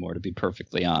own anymore, to be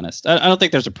perfectly honest. I don't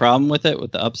think there's a problem with it,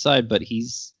 with the upside, but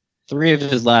 3 of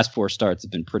his last 4 starts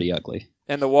have been pretty ugly.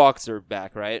 And the walks are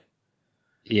back, right?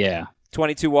 Yeah.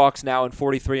 22 walks now and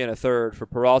 43 and a third for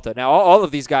Peralta. Now, all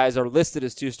of these guys are listed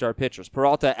as 2-star pitchers.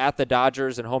 Peralta at the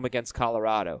Dodgers and home against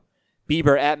Colorado.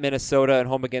 Bieber at Minnesota and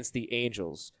home against the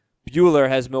Angels. Buehler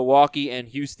has Milwaukee and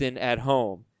Houston at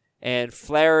home. And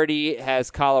Flaherty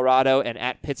has Colorado and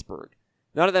at Pittsburgh.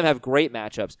 None of them have great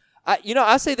matchups.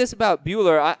 I'll say this about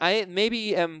Buehler.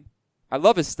 I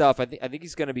love his stuff. I think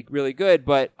he's going to be really good,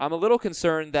 but I'm a little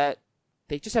concerned that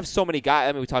they just have so many guys.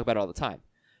 I mean, we talk about it all the time.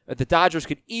 The Dodgers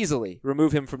could easily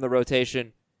remove him from the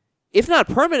rotation, if not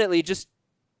permanently, just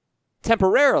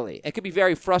temporarily. It could be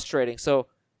very frustrating. So,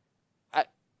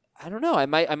 I don't know. I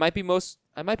might be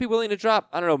willing to drop.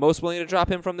 I don't know, most willing to drop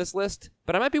him from this list,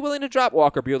 but I might be willing to drop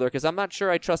Walker Buehler because I'm not sure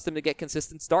I trust him to get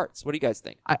consistent starts. What do you guys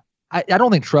think? I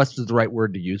don't think trust is the right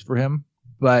word to use for him,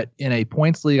 but in a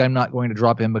points league, I'm not going to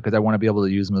drop him because I want to be able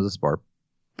to use him as a spark.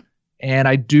 And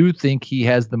I do think he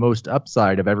has the most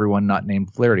upside of everyone not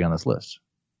named Flaherty on this list.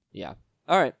 Yeah.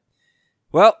 All right.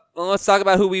 Well, let's talk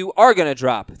about who we are going to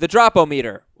drop. The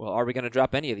drop-o-meter. Well, are we going to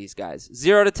drop any of these guys?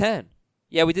 0 to 10.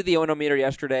 Yeah, we did the onometer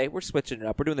yesterday. We're switching it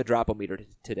up. We're doing the drop-o-meter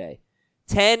today.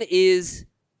 10 is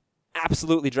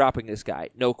absolutely dropping this guy.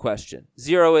 No question.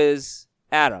 0 is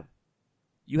Adam.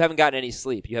 You haven't gotten any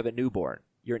sleep. You have a newborn.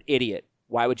 You're an idiot.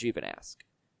 Why would you even ask?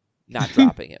 Not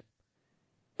dropping him.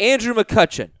 Andrew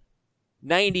McCutchen,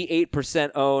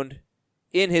 98% owned.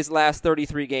 In his last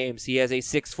 33 games, he has a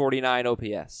 649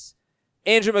 OPS.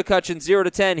 Andrew McCutchen, 0 to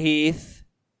 10, Heath.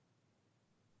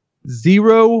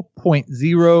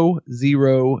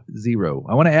 0.000.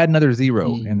 I want to add another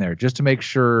 0 in there just to make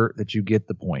sure that you get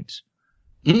the point.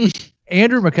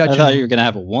 Andrew McCutchen. I thought you were going to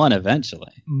have a 1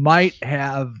 eventually. Might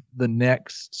have the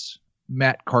next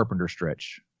Matt Carpenter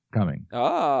stretch coming.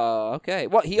 Oh, okay.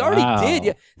 Well, he already did.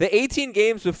 Yeah. The 18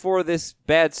 games before this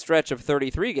bad stretch of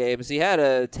 33 games, he had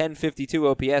a 1052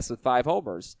 OPS with 5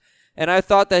 homers. And I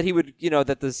thought that he would,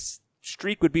 that this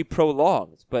streak would be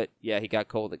prolonged. But, yeah, he got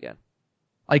cold again.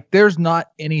 Like, there's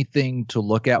not anything to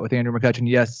look at with Andrew McCutchen.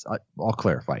 Yes, I'll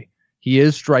clarify. He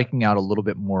is striking out a little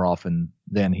bit more often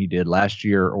than he did last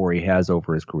year or he has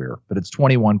over his career. But it's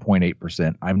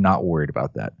 21.8%. I'm not worried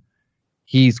about that.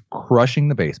 He's crushing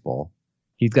the baseball.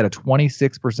 He's got a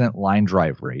 26% line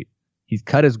drive rate. He's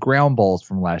cut his ground balls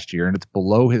from last year, and it's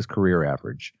below his career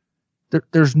average.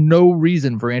 There's no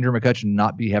reason for Andrew McCutchen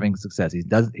not be having success. He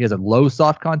has a low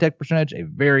soft contact percentage, a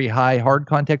very high hard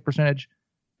contact percentage.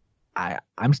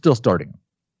 I'm still starting him,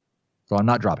 so I'm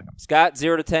not dropping him. Scott,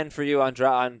 0 to 10 for you on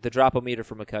the drop-o-meter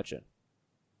for McCutchen.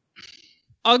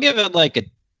 I'll give it like a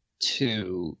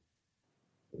 2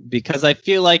 because I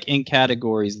feel like in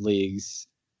categories leagues,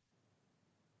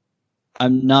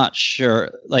 I'm not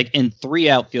sure, like in 3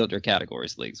 outfielder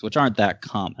categories leagues, which aren't that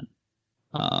common.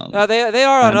 No, they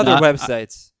are on other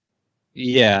websites.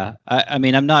 I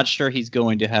mean, I'm not sure he's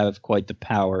going to have quite the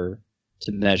power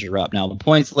to measure up. Now, the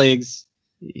points leagues,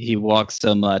 he walks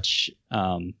so much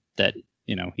that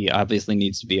he obviously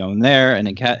needs to be owned there. And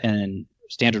in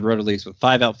standard roto leagues with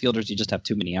 5 outfielders, you just have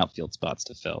too many outfield spots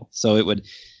to fill. So it would.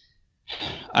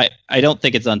 I don't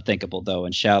think it's unthinkable though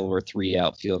in shallower 3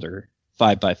 outfielder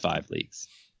 5x5 leagues.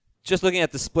 Just looking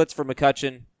at the splits for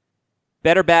McCutchen,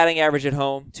 better batting average at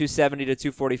home, 270 to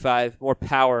 245, more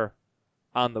power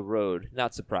on the road.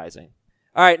 Not surprising.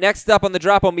 All right, next up on the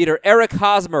drop-o-meter, Eric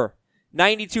Hosmer,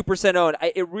 92% owned.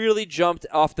 It really jumped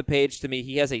off the page to me.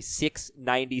 He has a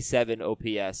 697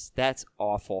 OPS. That's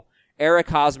awful. Eric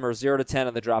Hosmer, 0 to 10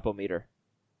 on the drop-o-meter.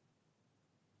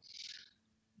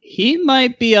 He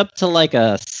might be up to like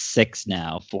a 6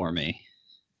 now for me.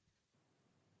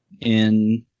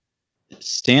 In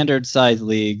standard size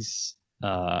leagues,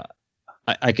 I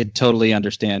could totally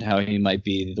understand how he might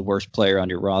be the worst player on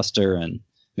your roster, and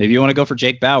maybe you want to go for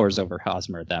Jake Bowers over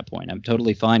Hosmer at that point. I'm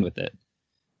totally fine with it.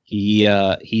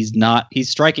 He's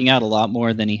striking out a lot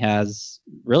more than he has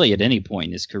really at any point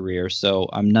in his career, so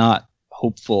I'm not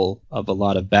hopeful of a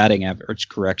lot of batting average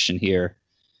correction here.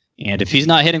 And if he's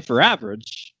not hitting for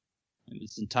average,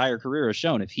 his entire career has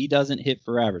shown if he doesn't hit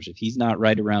for average, if he's not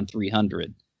right around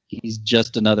 300, he's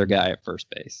just another guy at first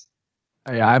base.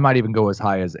 Yeah, I might even go as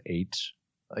high as 8.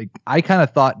 Like, I kind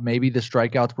of thought maybe the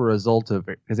strikeouts were a result of,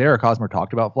 because Eric Hosmer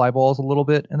talked about fly balls a little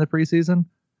bit in the preseason.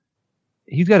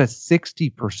 He's got a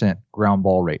 60% ground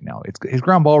ball rate now. His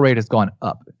ground ball rate has gone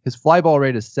up. His fly ball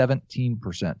rate is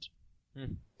 17%. All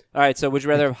right, so would you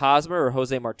rather have Hosmer or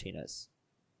Jose Martinez?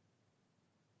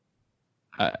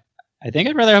 I think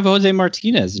I'd rather have Jose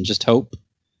Martinez and just hope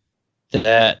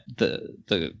that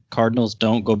the Cardinals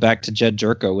don't go back to Jed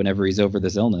Jerko whenever he's over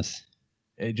this illness.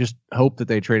 I just hope that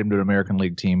they trade him to an American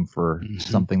League team for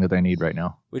something that they need right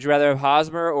now. Would you rather have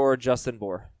Hosmer or Justin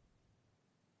Bour?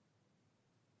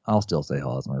 I'll still say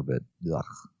Hosmer, but ugh.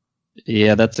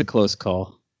 Yeah, that's a close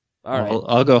call. All right.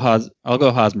 I'll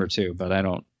go Hosmer too, but I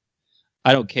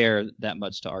don't care that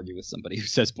much to argue with somebody who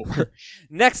says Bour.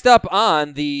 Next up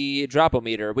on the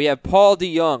Drop-O-Meter, we have Paul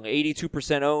DeJong,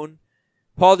 82% owned.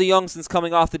 Paul DeJong, since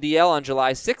coming off the DL on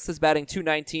July 6th, is batting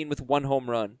 .219 with 1 home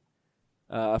run.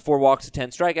 4 walks to 10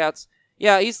 strikeouts.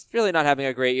 Yeah, he's really not having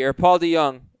a great year. Paul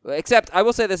DeJong, except I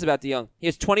will say this about DeJong. He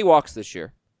has 20 walks this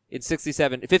year in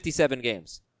 57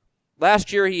 games.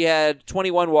 Last year he had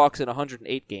 21 walks in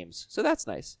 108 games, so that's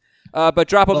nice. But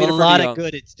Drop-O-Meter for DeJong. A lot of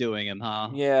good it's doing him, huh?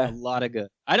 Yeah. A lot of good.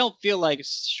 I don't feel like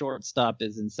shortstop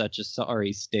is in such a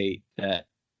sorry state that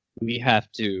we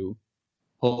have to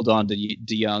hold on to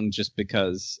DeJong just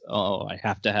because, I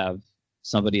have to have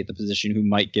somebody at the position who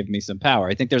might give me some power.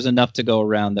 I think there's enough to go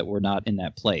around that we're not in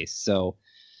that place. So,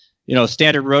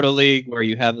 standard Roto League where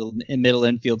you have a middle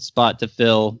infield spot to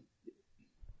fill,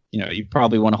 you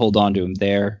probably want to hold on to him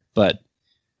there. But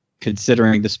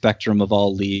considering the spectrum of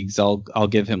all leagues, I'll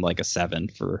give him like a 7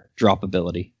 for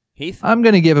droppability. Heath? I'm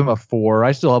going to give him a 4.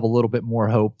 I still have a little bit more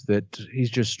hope that he's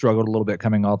just struggled a little bit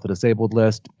coming off the disabled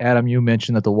list. Adam, you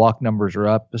mentioned that the walk numbers are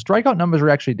up. The strikeout numbers are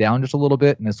actually down just a little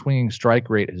bit, and the swinging strike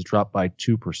rate has dropped by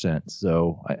 2%.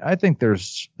 So I think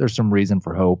there's some reason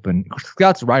for hope. And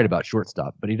Scott's right about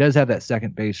shortstop, but he does have that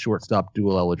second base shortstop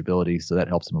dual eligibility, so that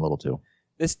helps him a little too.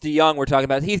 This DeJong we're talking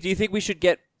about. Heath, do you think we should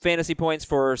get fantasy points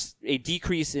for a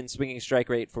decrease in swinging strike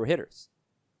rate for hitters?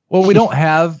 Well, we don't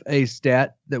have a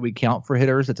stat that we count for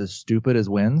hitters that's as stupid as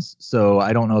wins, so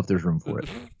I don't know if there's room for it.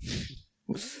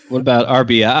 What about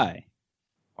RBI?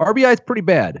 RBI is pretty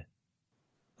bad.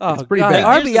 Oh, it's pretty God.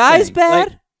 bad. RBI is bad?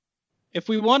 Like, if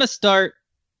we want to start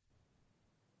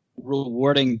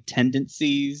rewarding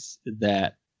tendencies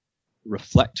that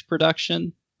reflect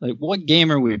production, like what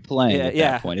game are we playing at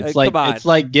that point? It's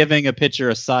like giving a pitcher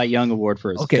a Cy Young award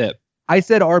for his FIP. I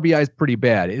said RBI is pretty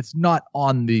bad. It's not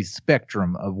on the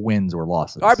spectrum of wins or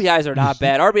losses. RBIs are not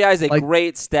bad. RBI is a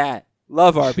great stat.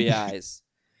 Love RBIs.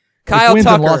 Kyle wins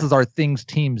Tucker. And losses are things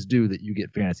teams do that you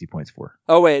get fantasy points for.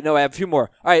 Oh, wait. No, I have a few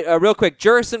more. All right, real quick.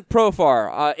 Jurickson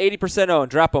Profar, 80% owned.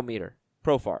 Drop-O-Meter.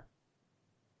 Profar.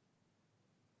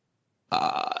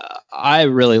 I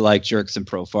really like Jurickson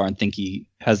Profar and think he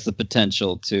has the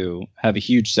potential to have a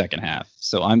huge second half.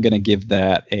 So I'm going to give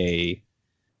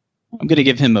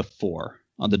him a 4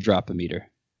 on the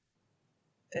Drop-O-Meter.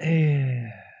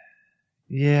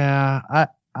 Yeah,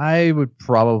 I would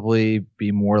probably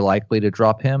be more likely to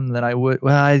drop him than I would.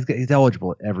 Well, he's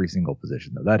eligible at every single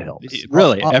position, though. That helps.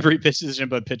 Really? Every position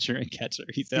but pitcher and catcher.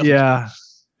 He's eligible.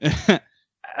 Yeah.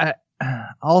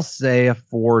 I'll say a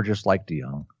 4 just like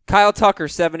DeJong. Kyle Tucker,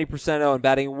 70% owned,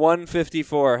 batting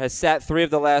 154, has sat 3 of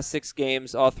the last 6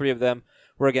 games. All 3 of them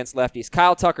were against lefties.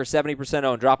 Kyle Tucker, 70%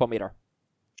 owned. Drop-O-Meter.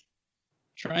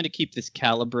 Trying to keep this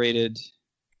calibrated.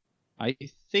 I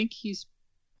think he's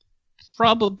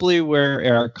probably where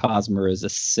Eric Hosmer is, a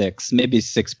 6, maybe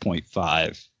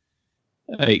 6.5.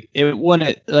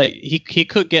 He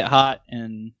could get hot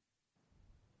and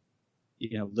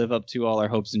live up to all our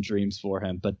hopes and dreams for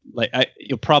him, but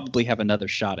you'll probably have another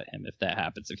shot at him if that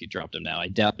happens. If you dropped him now, I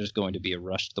doubt there's going to be a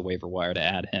rush to the waiver wire to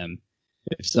add him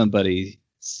if somebody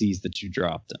sees that you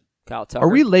dropped him. Kyle Tucker. Are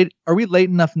we late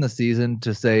enough in the season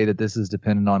to say that this is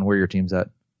dependent on where your team's at?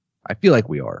 I feel like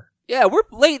we are. Yeah, we're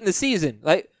late in the season.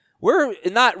 We're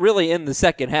not really in the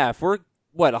second half. We're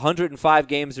 105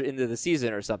 games into the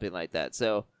season or something like that.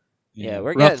 So yeah,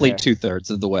 we're roughly getting there.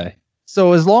 2/3 of the way.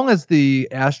 So as long as the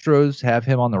Astros have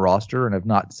him on the roster and have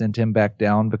not sent him back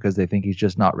down because they think he's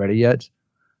just not ready yet,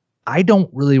 I don't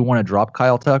really want to drop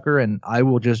Kyle Tucker, and I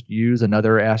will just use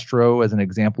another Astro as an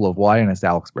example of why, and it's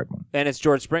Alex Bregman. And it's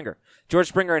George Springer. George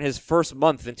Springer in his first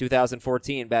month in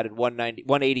 2014 batted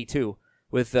 182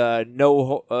 with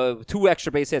two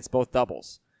extra base hits, both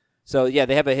doubles. So, yeah,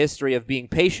 they have a history of being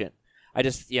patient.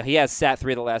 He has sat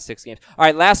 3 of the last 6 games. All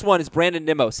right, last one is Brandon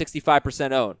Nimmo,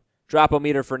 65% owned.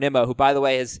 Drop-o-meter for Nimmo, who, by the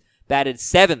way, has batted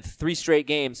 7th 3 straight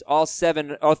games. All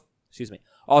 3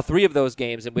 of those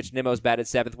games in which Nimmo's batted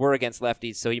 7th were against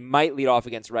lefties, so he might lead off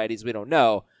against righties. We don't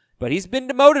know. But he's been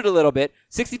demoted a little bit.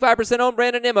 65% owned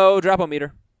Brandon Nimmo,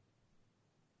 drop-o-meter.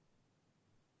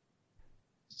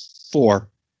 4.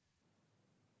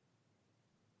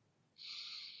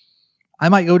 I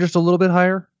might go just a little bit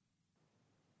higher.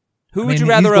 Who would you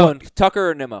rather own, Tucker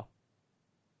or Nimmo?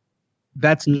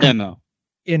 That's Nimmo.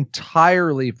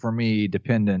 Entirely for me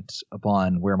dependent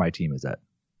upon where my team is at.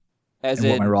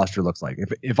 What my roster looks like.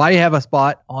 If I have a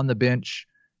spot on the bench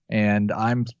and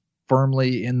I'm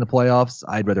firmly in the playoffs,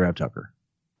 I'd rather have Tucker.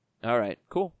 All right,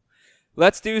 cool.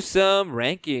 Let's do some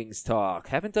rankings talk.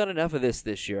 Haven't done enough of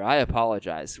this year. I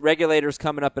apologize. Regulators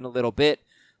coming up in a little bit.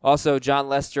 Also, John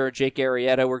Lester, Jake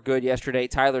Arrieta were good yesterday.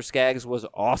 Tyler Skaggs was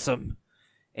awesome.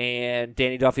 And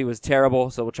Danny Duffy was terrible,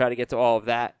 so we'll try to get to all of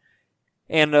that.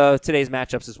 And today's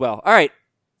matchups as well. All right,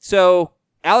 so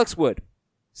Alex Wood.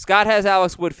 Scott has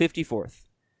Alex Wood 54th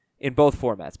in both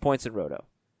formats, points and roto.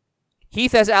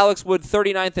 Heath has Alex Wood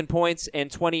 39th in points and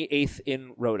 28th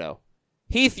in roto.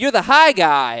 Heath, you're the high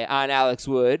guy on Alex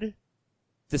Wood.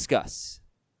 Discuss.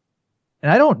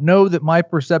 And I don't know that my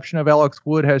perception of Alex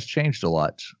Wood has changed a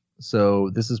lot. So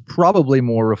this is probably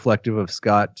more reflective of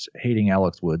Scott hating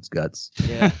Alex Wood's guts.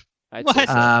 Yeah, I'd say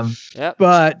so. Yep.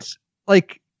 But,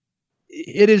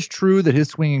 it is true that his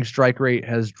swinging strike rate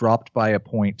has dropped by a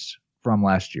point from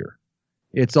last year.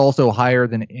 It's also higher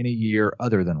than any year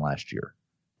other than last year.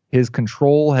 His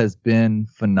control has been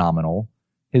phenomenal.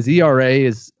 His ERA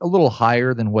is a little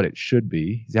higher than what it should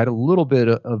be. He's had a little bit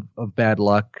of bad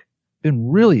luck.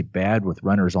 Been really bad with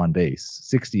runners on base,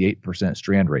 68%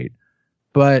 strand rate.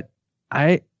 But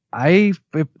if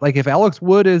Alex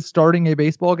Wood is starting a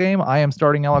baseball game, I am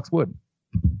starting Alex Wood.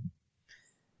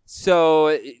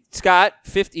 So, Scott,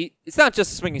 50. It's not just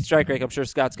the swinging strike rate. I'm sure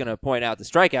Scott's going to point out the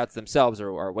strikeouts themselves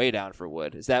are way down for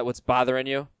Wood. Is that what's bothering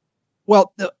you?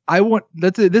 Well,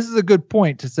 this is a good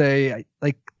point to say.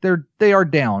 They are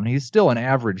down. He's still an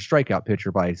average strikeout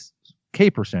pitcher by K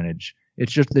percentage.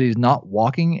 It's just that he's not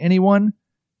walking anyone.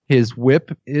 His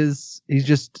whip is.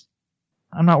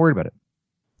 I'm not worried about it.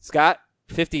 Scott,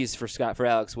 50s for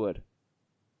Alex Wood.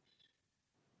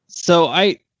 So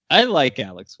I like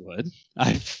Alex Wood.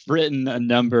 I've written a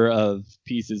number of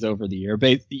pieces over the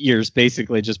years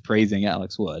basically just praising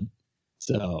Alex Wood.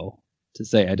 So to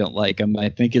say I don't like him, I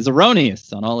think is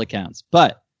erroneous on all accounts.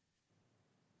 But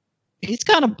he's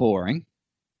kind of boring.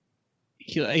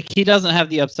 He doesn't have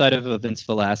the upside of a Vince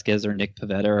Velasquez or Nick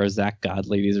Pivetta or Zach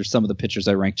Godley. These are some of the pitchers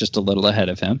I rank just a little ahead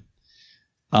of him.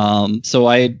 So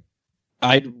I'd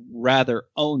rather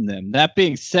own them. That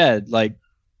being said,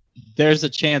 there's a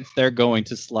chance they're going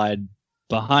to slide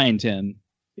behind him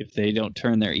if they don't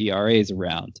turn their ERAs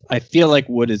around. I feel like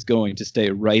Wood is going to stay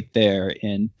right there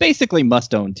in basically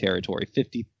must-own territory,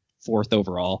 54th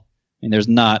overall. I mean, there's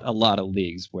not a lot of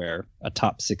leagues where a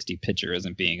top 60 pitcher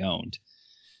isn't being owned.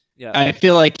 Yeah. I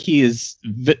feel like he is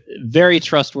very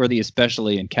trustworthy,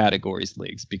 especially in categories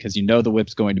leagues, because the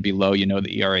whip's going to be low,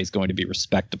 the ERA is going to be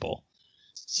respectable.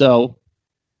 So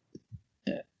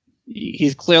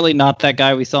he's clearly not that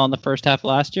guy we saw in the first half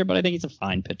last year, but I think he's a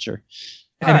fine pitcher.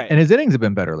 And his innings have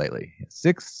been better lately.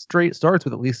 6 straight starts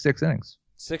with at least 6 innings.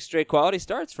 6 straight quality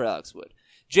starts for Alex Wood.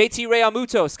 JT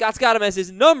Realmuto, Scott's got him as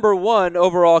his number 1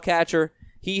 overall catcher.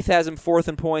 Heath has him 4th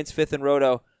in points, 5th in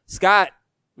roto. Scott,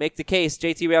 make the case.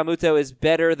 JT Realmuto is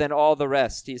better than all the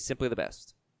rest. He's simply the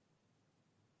best.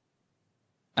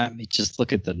 I mean, just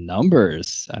look at the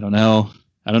numbers. I don't know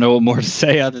what more to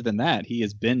say other than that. He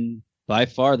has been by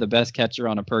far the best catcher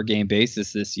on a per game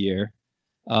basis this year.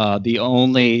 The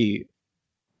only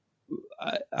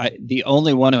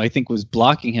one who I think was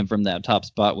blocking him from that top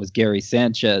spot was Gary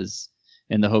Sanchez,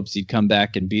 in the hopes he'd come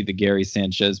back and be the Gary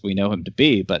Sanchez we know him to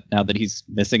be. But now that he's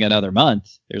missing another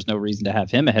month, there's no reason to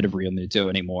have him ahead of Realmuto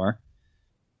anymore.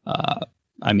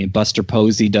 Buster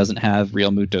Posey doesn't have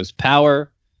Realmuto's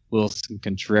power. Wilson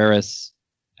Contreras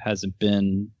hasn't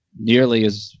been nearly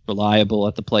as reliable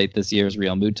at the plate this year as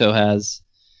Realmuto has.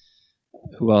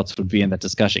 Who else would be in that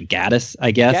discussion? Gaddis,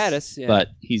 I guess. Gaddis, yeah. But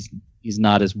he's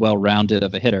not as well-rounded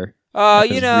of a hitter as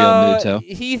Realmuto.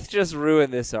 Heath just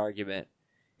ruined this argument.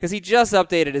 Because he just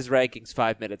updated his rankings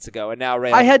 5 minutes ago, and now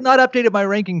Ray. I had not updated my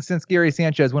rankings since Gary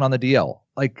Sanchez went on the DL.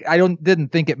 Like, I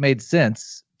didn't think it made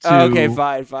sense to okay,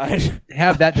 fine.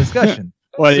 have that discussion.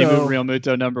 What, you So- move Real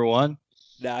Muto number 1?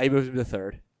 Nah, he moved him to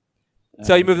third.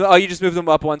 So you just moved him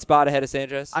up one spot ahead of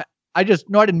Sanchez? I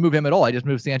didn't move him at all. I just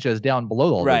moved Sanchez down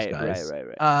below all those guys.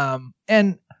 Right.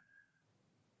 And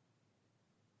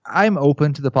I'm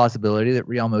open to the possibility that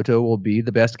Realmuto will be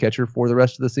the best catcher for the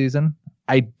rest of the season.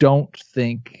 I don't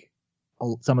think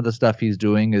some of the stuff he's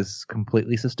doing is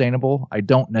completely sustainable. I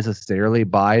don't necessarily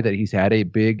buy that he's had a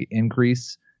big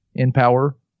increase in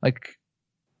power. Like,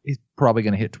 he's probably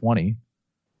going to hit 20,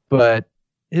 but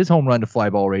his home run to fly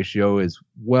ball ratio is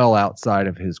well outside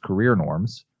of his career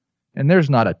norms. And there's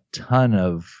not a ton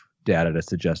of data to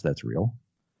suggest that's real.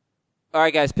 All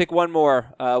right, guys, pick one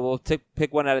more. We'll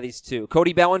pick one out of these two.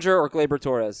 Cody Bellinger or Gleyber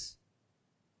Torres?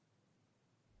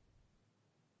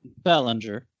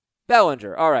 Bellinger.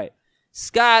 Bellinger. All right.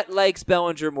 Scott likes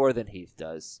Bellinger more than Heath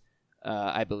does,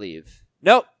 I believe.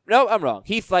 Nope, I'm wrong.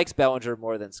 Heath likes Bellinger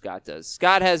more than Scott does.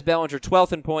 Scott has Bellinger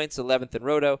 12th in points, 11th in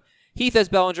roto. Heath has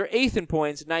Bellinger 8th in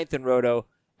points, 9th in roto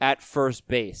at first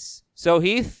base. So,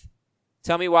 Heath,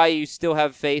 tell me why you still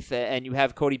have faith and you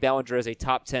have Cody Bellinger as a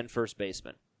top 10 first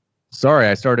baseman. Sorry,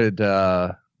 I started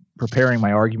preparing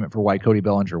my argument for why Cody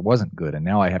Bellinger wasn't good, and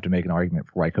now I have to make an argument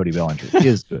for why Cody Bellinger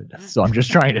is good. So I'm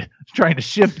just trying to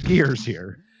shift gears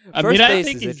here. I First mean, I base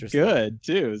think is he's interesting. good,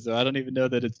 too, so I don't even know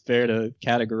that it's fair to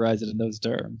categorize it in those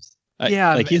terms.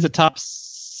 Yeah, like, he's a top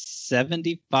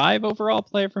 75 overall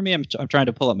player for me. I'm trying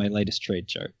to pull up my latest trade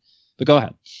chart. But go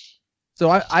ahead. So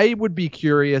I would be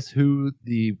curious who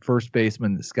the first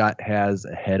baseman that Scott has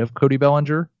ahead of Cody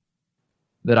Bellinger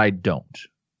that I don't.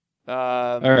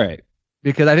 All right.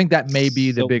 Because I think that may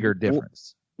be the So, bigger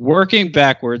difference. Working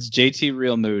backwards, JT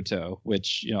Realmuto,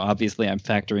 which, obviously I'm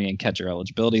factoring in catcher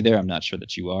eligibility there. I'm not sure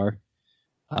that you are.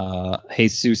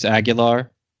 Jesus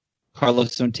Aguilar,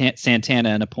 Carlos Santana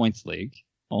in a points league,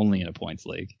 only in a points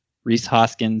league. Reese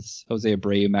Hoskins, Jose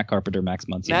Abreu, Matt Carpenter, Max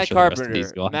Muncy. Matt I'm sure the rest of Carpenter.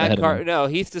 these go ahead of him. No,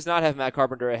 Heath does not have Matt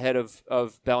Carpenter ahead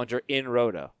of Bellinger in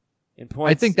roto. In points,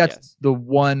 I think that's yes.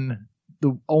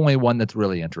 the only one that's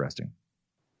really interesting.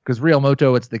 Because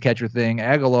Realmuto, it's the catcher thing.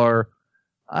 Aguilar,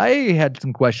 I had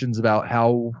some questions about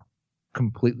how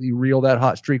completely real that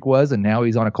hot streak was, and now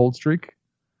he's on a cold streak.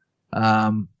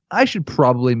 I should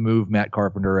probably move Matt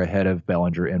Carpenter ahead of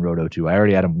Bellinger in Roto 2. I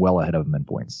already had him well ahead of him in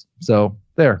points. So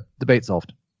there, debate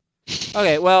solved.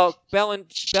 Okay, well,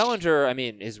 Bellinger, I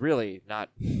mean, is really not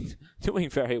doing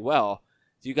very well.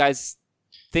 Do you guys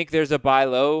think there's a buy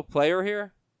low player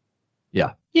here?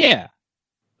 Yeah. Yeah.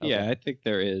 Okay. Yeah, I think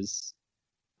there is.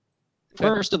 Okay.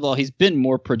 First of all, he's been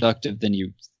more productive than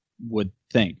you would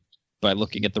think by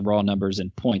looking at the raw numbers in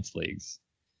points leagues.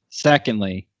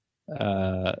 Secondly,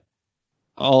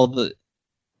 all the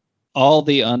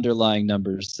underlying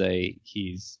numbers say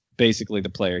he's basically the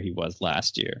player he was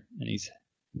last year, and he's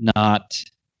not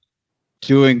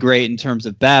doing great in terms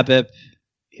of BABIP.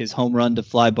 His home run to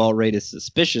fly ball rate is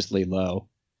suspiciously low,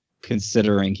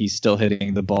 considering he's still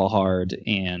hitting the ball hard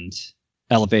and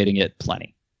elevating it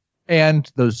plenty.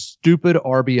 And those stupid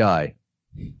RBI.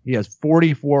 He has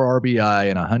 44 RBI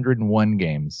in 101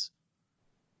 games.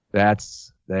 There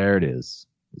it is.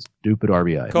 Stupid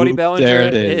RBI. Cody Oop, Bellinger there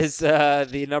it is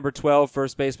the number 12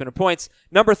 first baseman in points.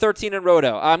 Number 13 in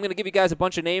Roto. I'm going to give you guys a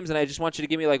bunch of names, and I just want you to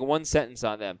give me like one sentence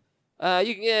on them.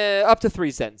 Up to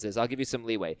 3 sentences. I'll give you some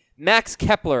leeway. Max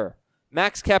Kepler.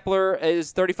 Max Kepler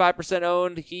is 35%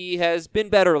 owned. He has been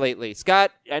better lately.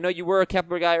 Scott, I know you were a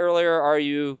Kepler guy earlier. Are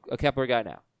you a Kepler guy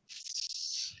now?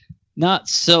 Not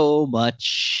so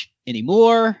much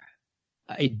anymore.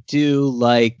 I do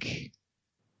like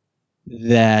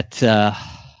that.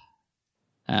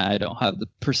 I don't have the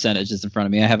percentages in front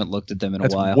of me. I haven't looked at them in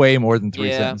That's a while. way more than 3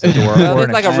 Yeah. sentences. Well, Or it's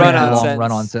an like a extremely run-on long sentence.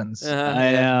 run-on sentence.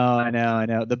 I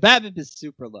know. The BABIP is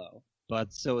super low,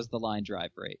 but so is the line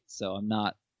drive rate. So I'm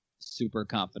not super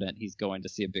confident he's going to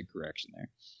see a big correction there.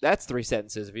 That's 3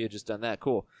 sentences if you had just done that.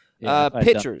 Cool. Yeah, I've done-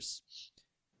 Pitchers.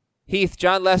 Heath,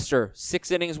 John Lester,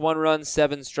 6 innings, 1 run,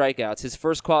 7 strikeouts. His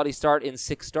first quality start in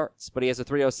 6 starts, but he has a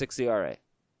 3.06 ERA.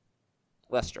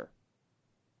 Lester.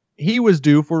 He was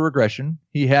due for regression.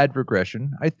 He had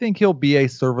regression. I think he'll be a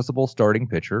serviceable starting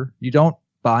pitcher. You don't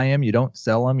buy him, you don't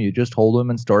sell him, you just hold him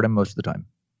and start him most of the time.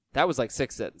 That was like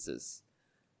 6 sentences.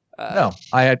 No,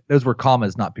 those were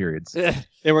commas, not periods.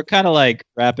 They were kind of like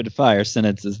rapid fire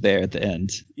sentences there at the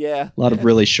end. Yeah. A lot of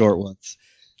really short ones.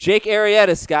 Jake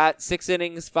Arrieta, Scott, 6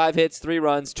 innings, 5 hits, 3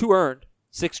 runs, 2 earned,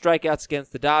 6 strikeouts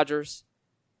against the Dodgers.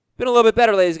 Been a little bit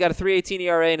better lately. He's got a 3.18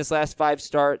 ERA in his last 5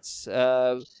 starts.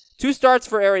 2 starts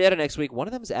for Arrieta next week. One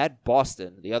of them is at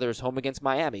Boston. The other is home against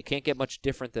Miami. Can't get much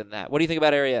different than that. What do you think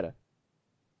about Arrieta?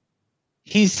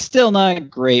 He's still not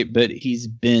great, but he's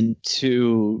been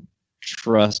too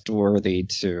trustworthy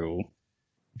to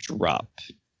drop.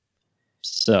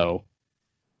 So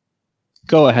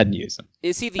go ahead and use him.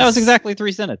 That was exactly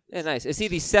 3 sentences. Yeah, nice. Is he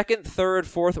the 2nd, 3rd,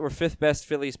 4th, or 5th best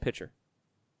Phillies pitcher?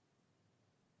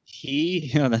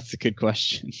 That's a good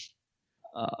question.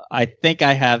 I think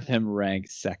I have him ranked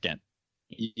 2nd.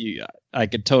 I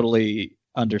could totally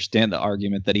understand the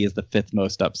argument that he is the 5th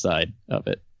most upside of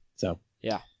it. So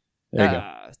yeah, there you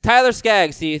go. Tyler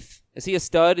Skaggs, Heath. Is he a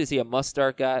stud? Is he a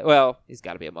must-start guy? Well, he's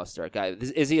got to be a must-start guy.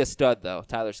 Is he a stud, though,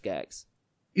 Tyler Skaggs?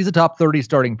 He's a top 30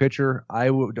 starting pitcher. I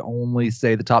would only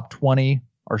say the top 20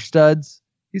 are studs.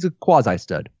 He's a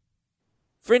quasi-stud.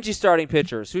 Fringy starting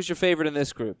pitchers. Who's your favorite in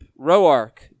this group?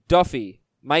 Roark, Duffy,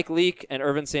 Mike Leake, and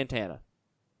Irvin Santana.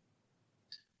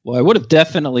 Well, I would have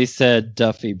definitely said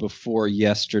Duffy before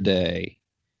yesterday.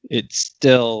 It's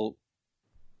still...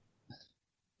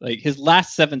 Like his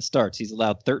last 7 starts, he's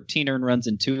allowed 13 earned runs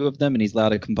in 2 of them, and he's allowed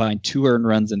to combine 2 earned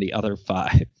runs in the other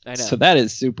 5. I know. So that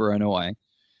is super annoying.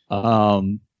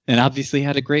 And obviously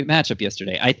had a great matchup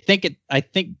yesterday. I think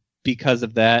because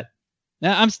of that,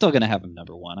 now I'm still going to have him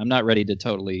number 1. I'm not ready to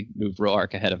totally move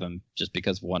Roark ahead of him just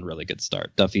because of one really good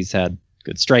start. Duffy's had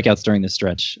good strikeouts during the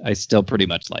stretch. I still pretty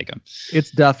much like him.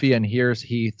 It's Duffy, and here's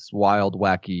Heath's wild,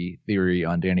 wacky theory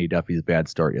on Danny Duffy's bad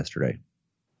start yesterday.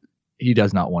 He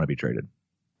does not want to be traded.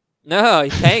 No, he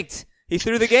tanked. He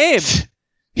threw the game.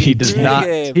 He does not.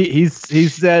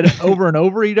 He's said over and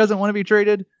over he doesn't want to be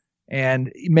traded.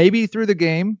 And maybe through the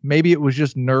game, maybe it was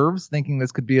just nerves, thinking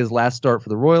this could be his last start for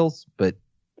the Royals, but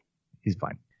he's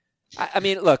fine. I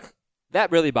mean, look,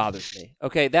 that really bothers me.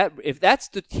 Okay, if that's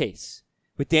the case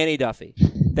with Danny Duffy,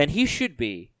 then he should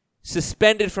be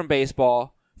suspended from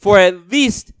baseball for at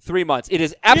least 3 months. It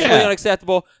is absolutely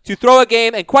unacceptable to throw a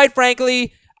game, and quite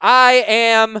frankly, I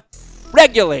am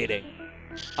regulating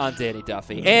on Danny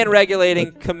Duffy and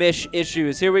regulating commish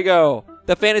issues. Here we go.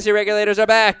 The fantasy regulators are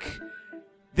back.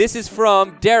 This is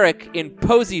from Derek in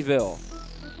Poseyville.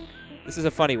 This is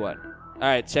a funny one. All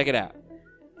right, check it out.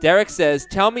 Derek says,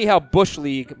 tell me how Bush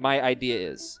League my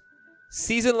idea is.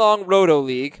 Season-long Roto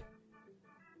League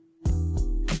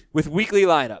with weekly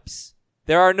lineups.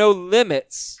 There are no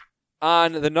limits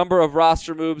on the number of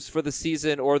roster moves for the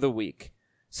season or the week.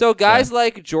 So guys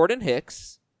like Jordan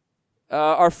Hicks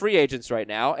are free agents right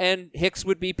now, and Hicks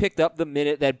would be picked up the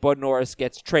minute that Bud Norris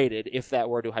gets traded, if that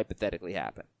were to hypothetically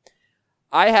happen.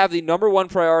 I have the number 1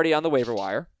 priority on the waiver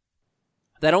wire.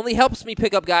 That only helps me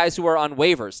pick up guys who are on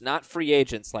waivers, not free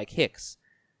agents like Hicks.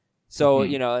 So,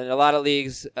 in a lot of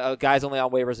leagues, guys only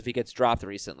on waivers if he gets dropped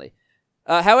recently.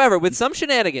 However, with some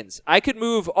shenanigans, I could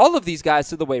move all of these guys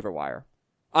to the waiver wire.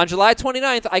 On July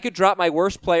 29th, I could drop my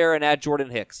worst player and add Jordan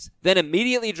Hicks. Then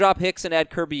immediately drop Hicks and add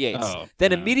Kirby Yates.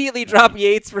 Immediately drop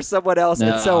Yates for someone else,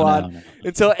 and so on.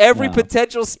 Until every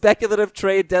potential speculative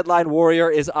trade deadline warrior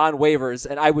is on waivers,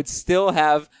 and I would still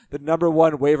have the number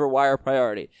 1 waiver wire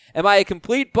priority. Am I a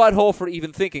complete butthole for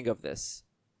even thinking of this?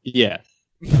 Yeah.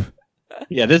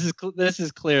 Yeah, this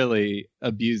is clearly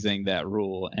abusing that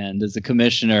rule. And as a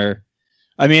commissioner,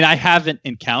 I mean, I haven't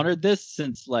encountered this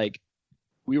since,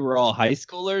 we were all high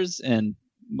schoolers and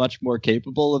much more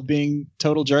capable of being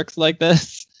total jerks like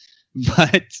this.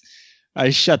 But I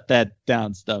shut that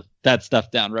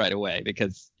stuff down right away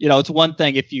because, it's one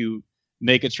thing if you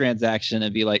make a transaction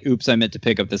and be like, oops, I meant to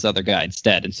pick up this other guy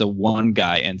instead. And so one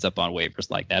guy ends up on waivers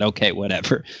like that. Okay,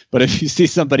 whatever. But if you see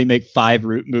somebody make 5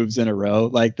 root moves in a row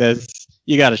like this,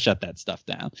 you got to shut that stuff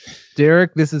down.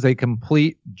 Derek, this is a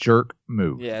complete jerk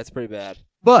move. Yeah, it's pretty bad.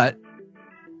 But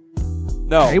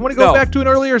no, I want to go back to an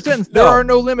earlier sentence. There are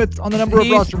no limits on the number of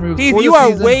roster moves. Heath, for you the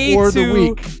are season way or too. The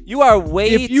week. You are way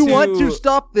too. If you want to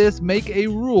stop this, make a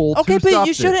rule. Okay, to but stop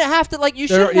you shouldn't this. have to. You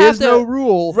there shouldn't have is to. no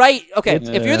rule. Right? Okay.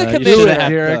 If you're the You commissioner,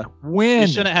 Derek, win. You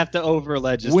shouldn't have to over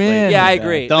legislate. Win. Yeah, I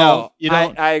agree. Don't.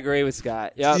 I agree with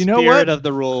Scott. Yep. You know Spirit what? of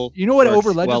the rule. You know what works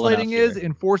over legislating well is?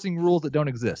 Enforcing rules that don't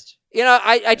exist.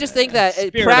 I just think that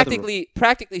Spirit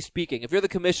practically speaking, if you're the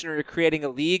commissioner, you're creating a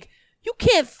league. You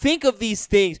can't think of these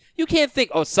things. You can't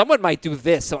think, someone might do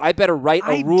this, so I better write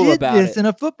a rule about it. I did this in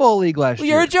a football league last year.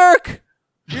 You're a jerk.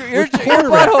 You're a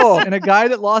quarterback butthole. and a guy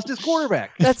that lost his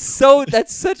quarterback. That's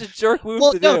such a jerk move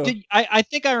to do. I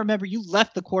think I remember you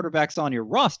left the quarterbacks on your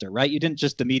roster, right? You didn't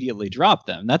just immediately drop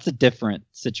them. That's a different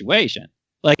situation.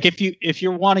 Like if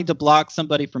you're wanting to block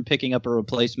somebody from picking up a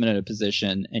replacement in a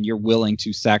position and you're willing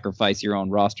to sacrifice your own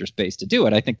roster space to do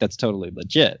it, I think that's totally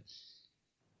legit.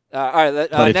 All right.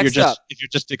 But next up, if you're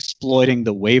just exploiting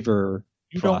the waiver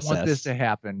You don't want process. this to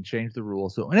happen. Change the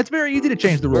rules. And it's very easy to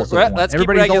change the rules. Let's keep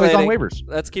Everybody's always on regulating. waivers.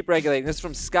 Let's keep regulating. This is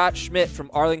from Scott Schmidt from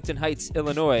Arlington Heights,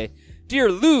 Illinois. Dear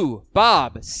Lou,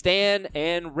 Bob, Stan,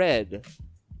 and Red.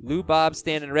 Lou, Bob,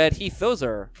 Stan, and Red. Heath, those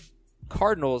are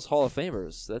Cardinals Hall of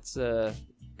Famers. That's going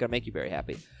to make you very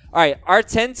happy. All right, our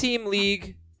 10-team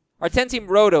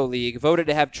Roto League voted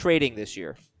to have trading this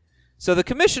year. So the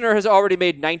commissioner has already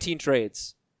made 19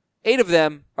 trades. 8 of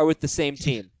them are with the same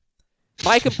team.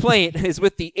 My complaint is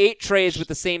with the 8 trades with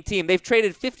the same team. They've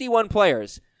traded 51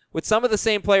 players, with some of the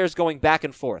same players going back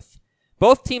and forth.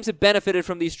 Both teams have benefited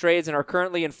from these trades and are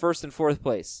currently in 1st and 4th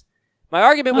place. My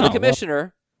argument with the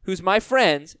commissioner, who's my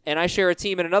friend, and I share a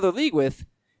team in another league with,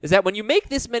 is that when you make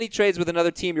this many trades with another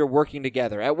team, you're working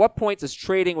together. At what point does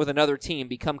trading with another team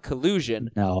become collusion?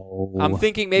 No. I'm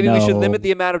thinking maybe we should limit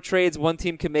the amount of trades one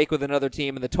team can make with another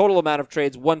team and the total amount of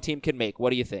trades one team can make. What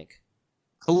do you think?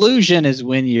 Collusion is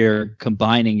when you're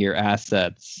combining your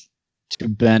assets to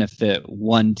benefit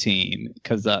one team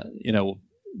because, the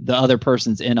other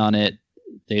person's in on it.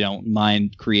 They don't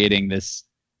mind creating this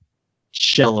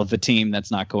shell of a team that's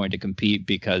not going to compete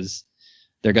because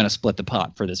they're going to split the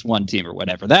pot for this one team or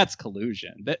whatever. That's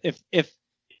collusion. But if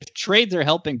trades are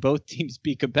helping both teams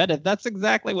be competitive, that's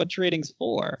exactly what trading's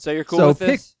for. So you're cool with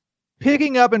this?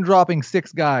 Picking up and dropping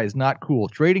 6 guys, not cool.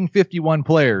 Trading 51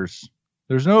 players.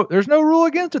 There's no rule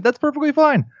against it. That's perfectly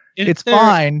fine. It's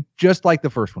fine, just like the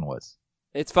first one was.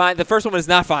 It's fine. The first one is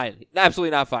not fine.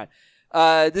 Absolutely not fine.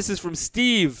 This is from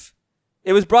Steve.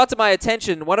 It was brought to my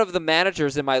attention one of the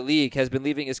managers in my league has been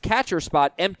leaving his catcher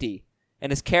spot empty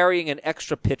and is carrying an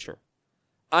extra pitcher.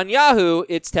 On Yahoo,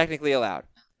 it's technically allowed.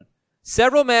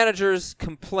 Several managers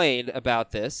complained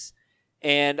about this,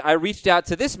 and I reached out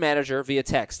to this manager via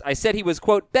text. I said he was,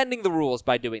 quote, bending the rules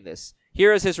by doing this.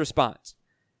 Here is his response.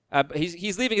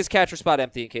 He's leaving his catcher spot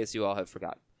empty in case you all have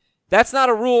forgotten. That's not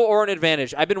a rule or an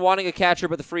advantage. I've been wanting a catcher,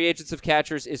 but the free agents of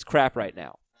catchers is crap right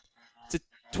now. It's a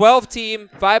 12-team,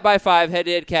 5x5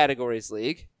 head-to-head categories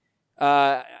league,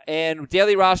 and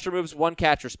daily roster moves 1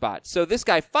 catcher spot. So this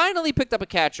guy finally picked up a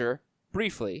catcher,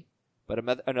 briefly, but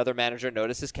another manager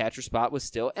noticed his catcher spot was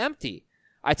still empty.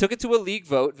 I took it to a league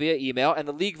vote via email, and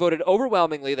the league voted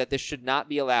overwhelmingly that this should not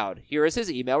be allowed. Here is his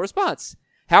email response.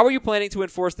 How are you planning to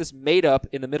enforce this made-up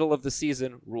in the middle of the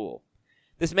season rule?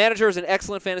 This manager is an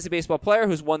excellent fantasy baseball player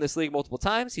who's won this league multiple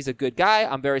times. He's a good guy.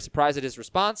 I'm very surprised at his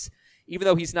response. Even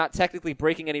though he's not technically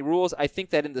breaking any rules, I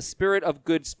think that in the spirit of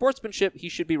good sportsmanship, he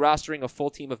should be rostering a full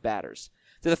team of batters.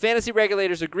 Do the fantasy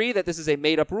regulators agree that this is a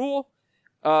made-up rule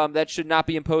that should not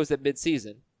be imposed at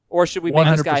midseason? Or should we make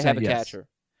this guy have a catcher?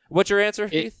 What's your answer,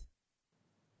 Heath?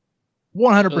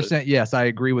 100% yes. I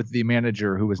agree with the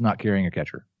manager who was not carrying a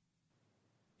catcher.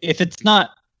 If it's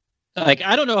not,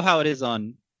 I don't know how it is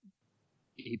on,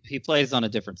 he plays on a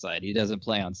different side. He doesn't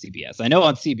play on CBS. I know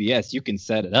on CBS you can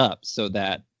set it up so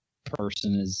that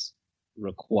person is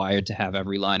required to have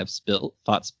every line of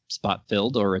spot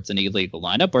filled, or it's an illegal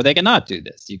lineup, or they cannot do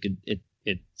this.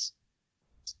 It's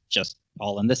just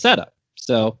all in the setup.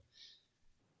 So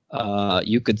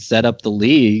you could set up the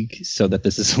league so that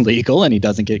this is illegal and he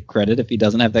doesn't get credit if he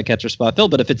doesn't have that catcher spot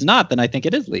filled. But if it's not, then I think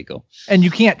it is legal. And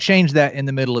you can't change that in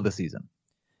the middle of the season.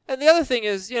 And the other thing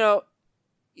is,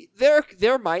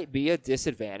 there might be a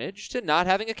disadvantage to not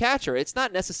having a catcher. It's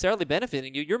not necessarily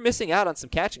benefiting you. You're missing out on some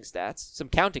catching stats, some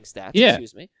counting stats,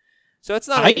 excuse me. So it's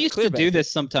not I used to do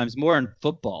this sometimes more in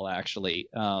football, actually.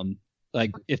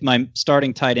 Like if my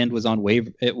starting tight end was on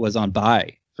it was on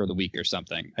bye for the week or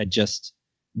something. I just,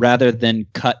 rather than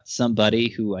cut somebody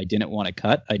who I didn't want to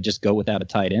cut, I'd just go without a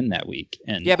tight end that week.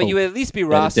 And but you would at least be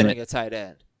rostering a tight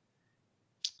end.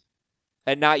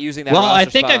 And not using that. Well, I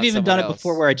think I've even done it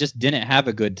before where I just didn't have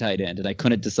a good tight end and I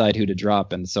couldn't decide who to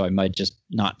drop, and so I might just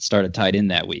not start a tight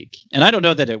end that week. And I don't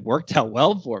know that it worked out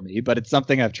well for me, but it's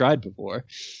something I've tried before.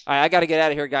 All right, I got to get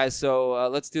out of here, guys. So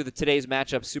let's do today's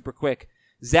matchup super quick.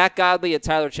 Zach Godley at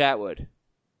Tyler Chatwood.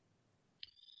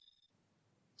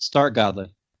 Start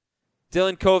Godley.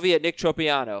 Dylan Covey at Nick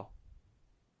Tropiano.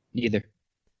 Neither.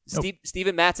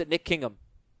 Steven Matz at Nick Kingham.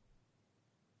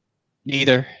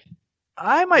 Neither.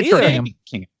 I might start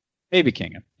Kingham. Maybe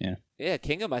Kingham. Yeah. Yeah,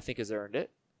 Kingham I think has earned it.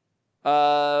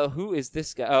 Who is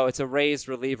this guy? Oh, it's a Rays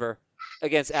reliever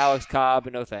against Alex Cobb.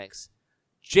 No thanks.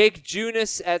 Jake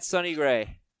Junis at Sonny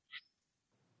Gray.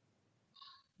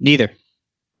 Neither.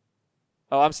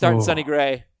 Oh, I'm starting Sonny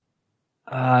Gray.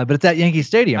 But it's at Yankee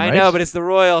Stadium, right? I know, but it's the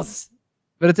Royals.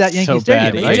 But it's at Yankee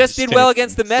Stadium, He right? just did well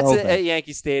against the Mets at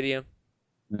Yankee Stadium.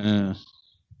 I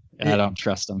don't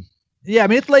trust him. Yeah, I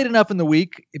mean, it's late enough in the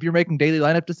week. If you're making daily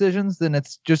lineup decisions, then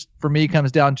it's just, for me,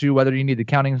 comes down to whether you need the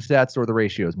counting stats or the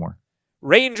ratios more.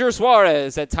 Ranger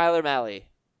Suarez at Tyler Malley.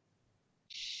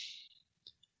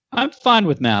 I'm fine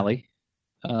with Malley.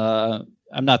 I'm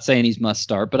not saying he's must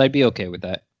start, but I'd be okay with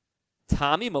that.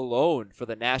 Tommy Malone for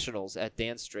the Nationals at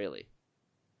Dan Straley.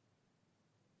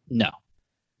 No,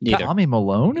 neither. Tommy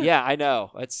Malone? Yeah, I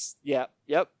know.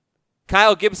 Yep.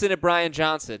 Kyle Gibson and Brian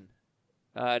Johnson.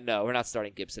 No, we're not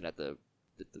starting Gibson at the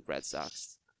Red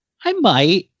Sox. I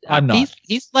might. I'm not.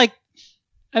 He's like,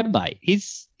 I might.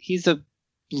 He's a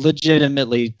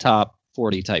legitimately top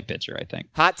 40 type pitcher, I think.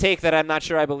 Hot take that I'm not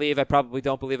sure I believe. I probably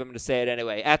don't believe him to say it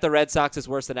anyway. At the Red Sox is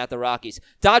worse than at the Rockies.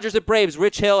 Dodgers at Braves.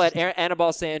 Rich Hill at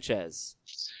Anibal Sanchez.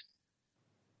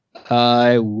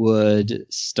 I would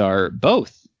start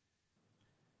both.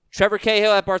 Trevor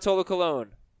Cahill at Bartolo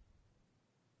Colon.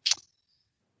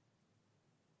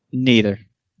 Neither.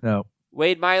 No.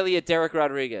 Wade Miley at Derek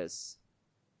Rodriguez.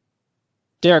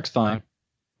 Derek's fine.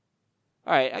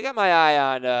 All right, I got my eye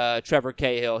on Trevor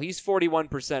Cahill. He's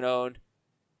 41% owned.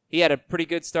 He had a pretty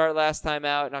good start last time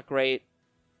out. Not great.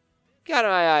 Got my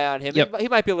eye on him. Yep. He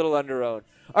might be a little under-owned.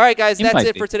 All right, guys, that's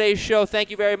it be. for today's show. Thank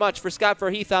you very much. For Scott,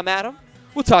 for Heath, I'm Adam.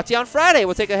 We'll talk to you on Friday.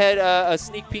 We'll take a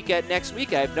sneak peek at next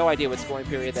week. I have no idea what scoring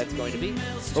period that's going to be,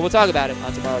 but we'll talk about it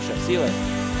on tomorrow's show. See you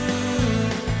later.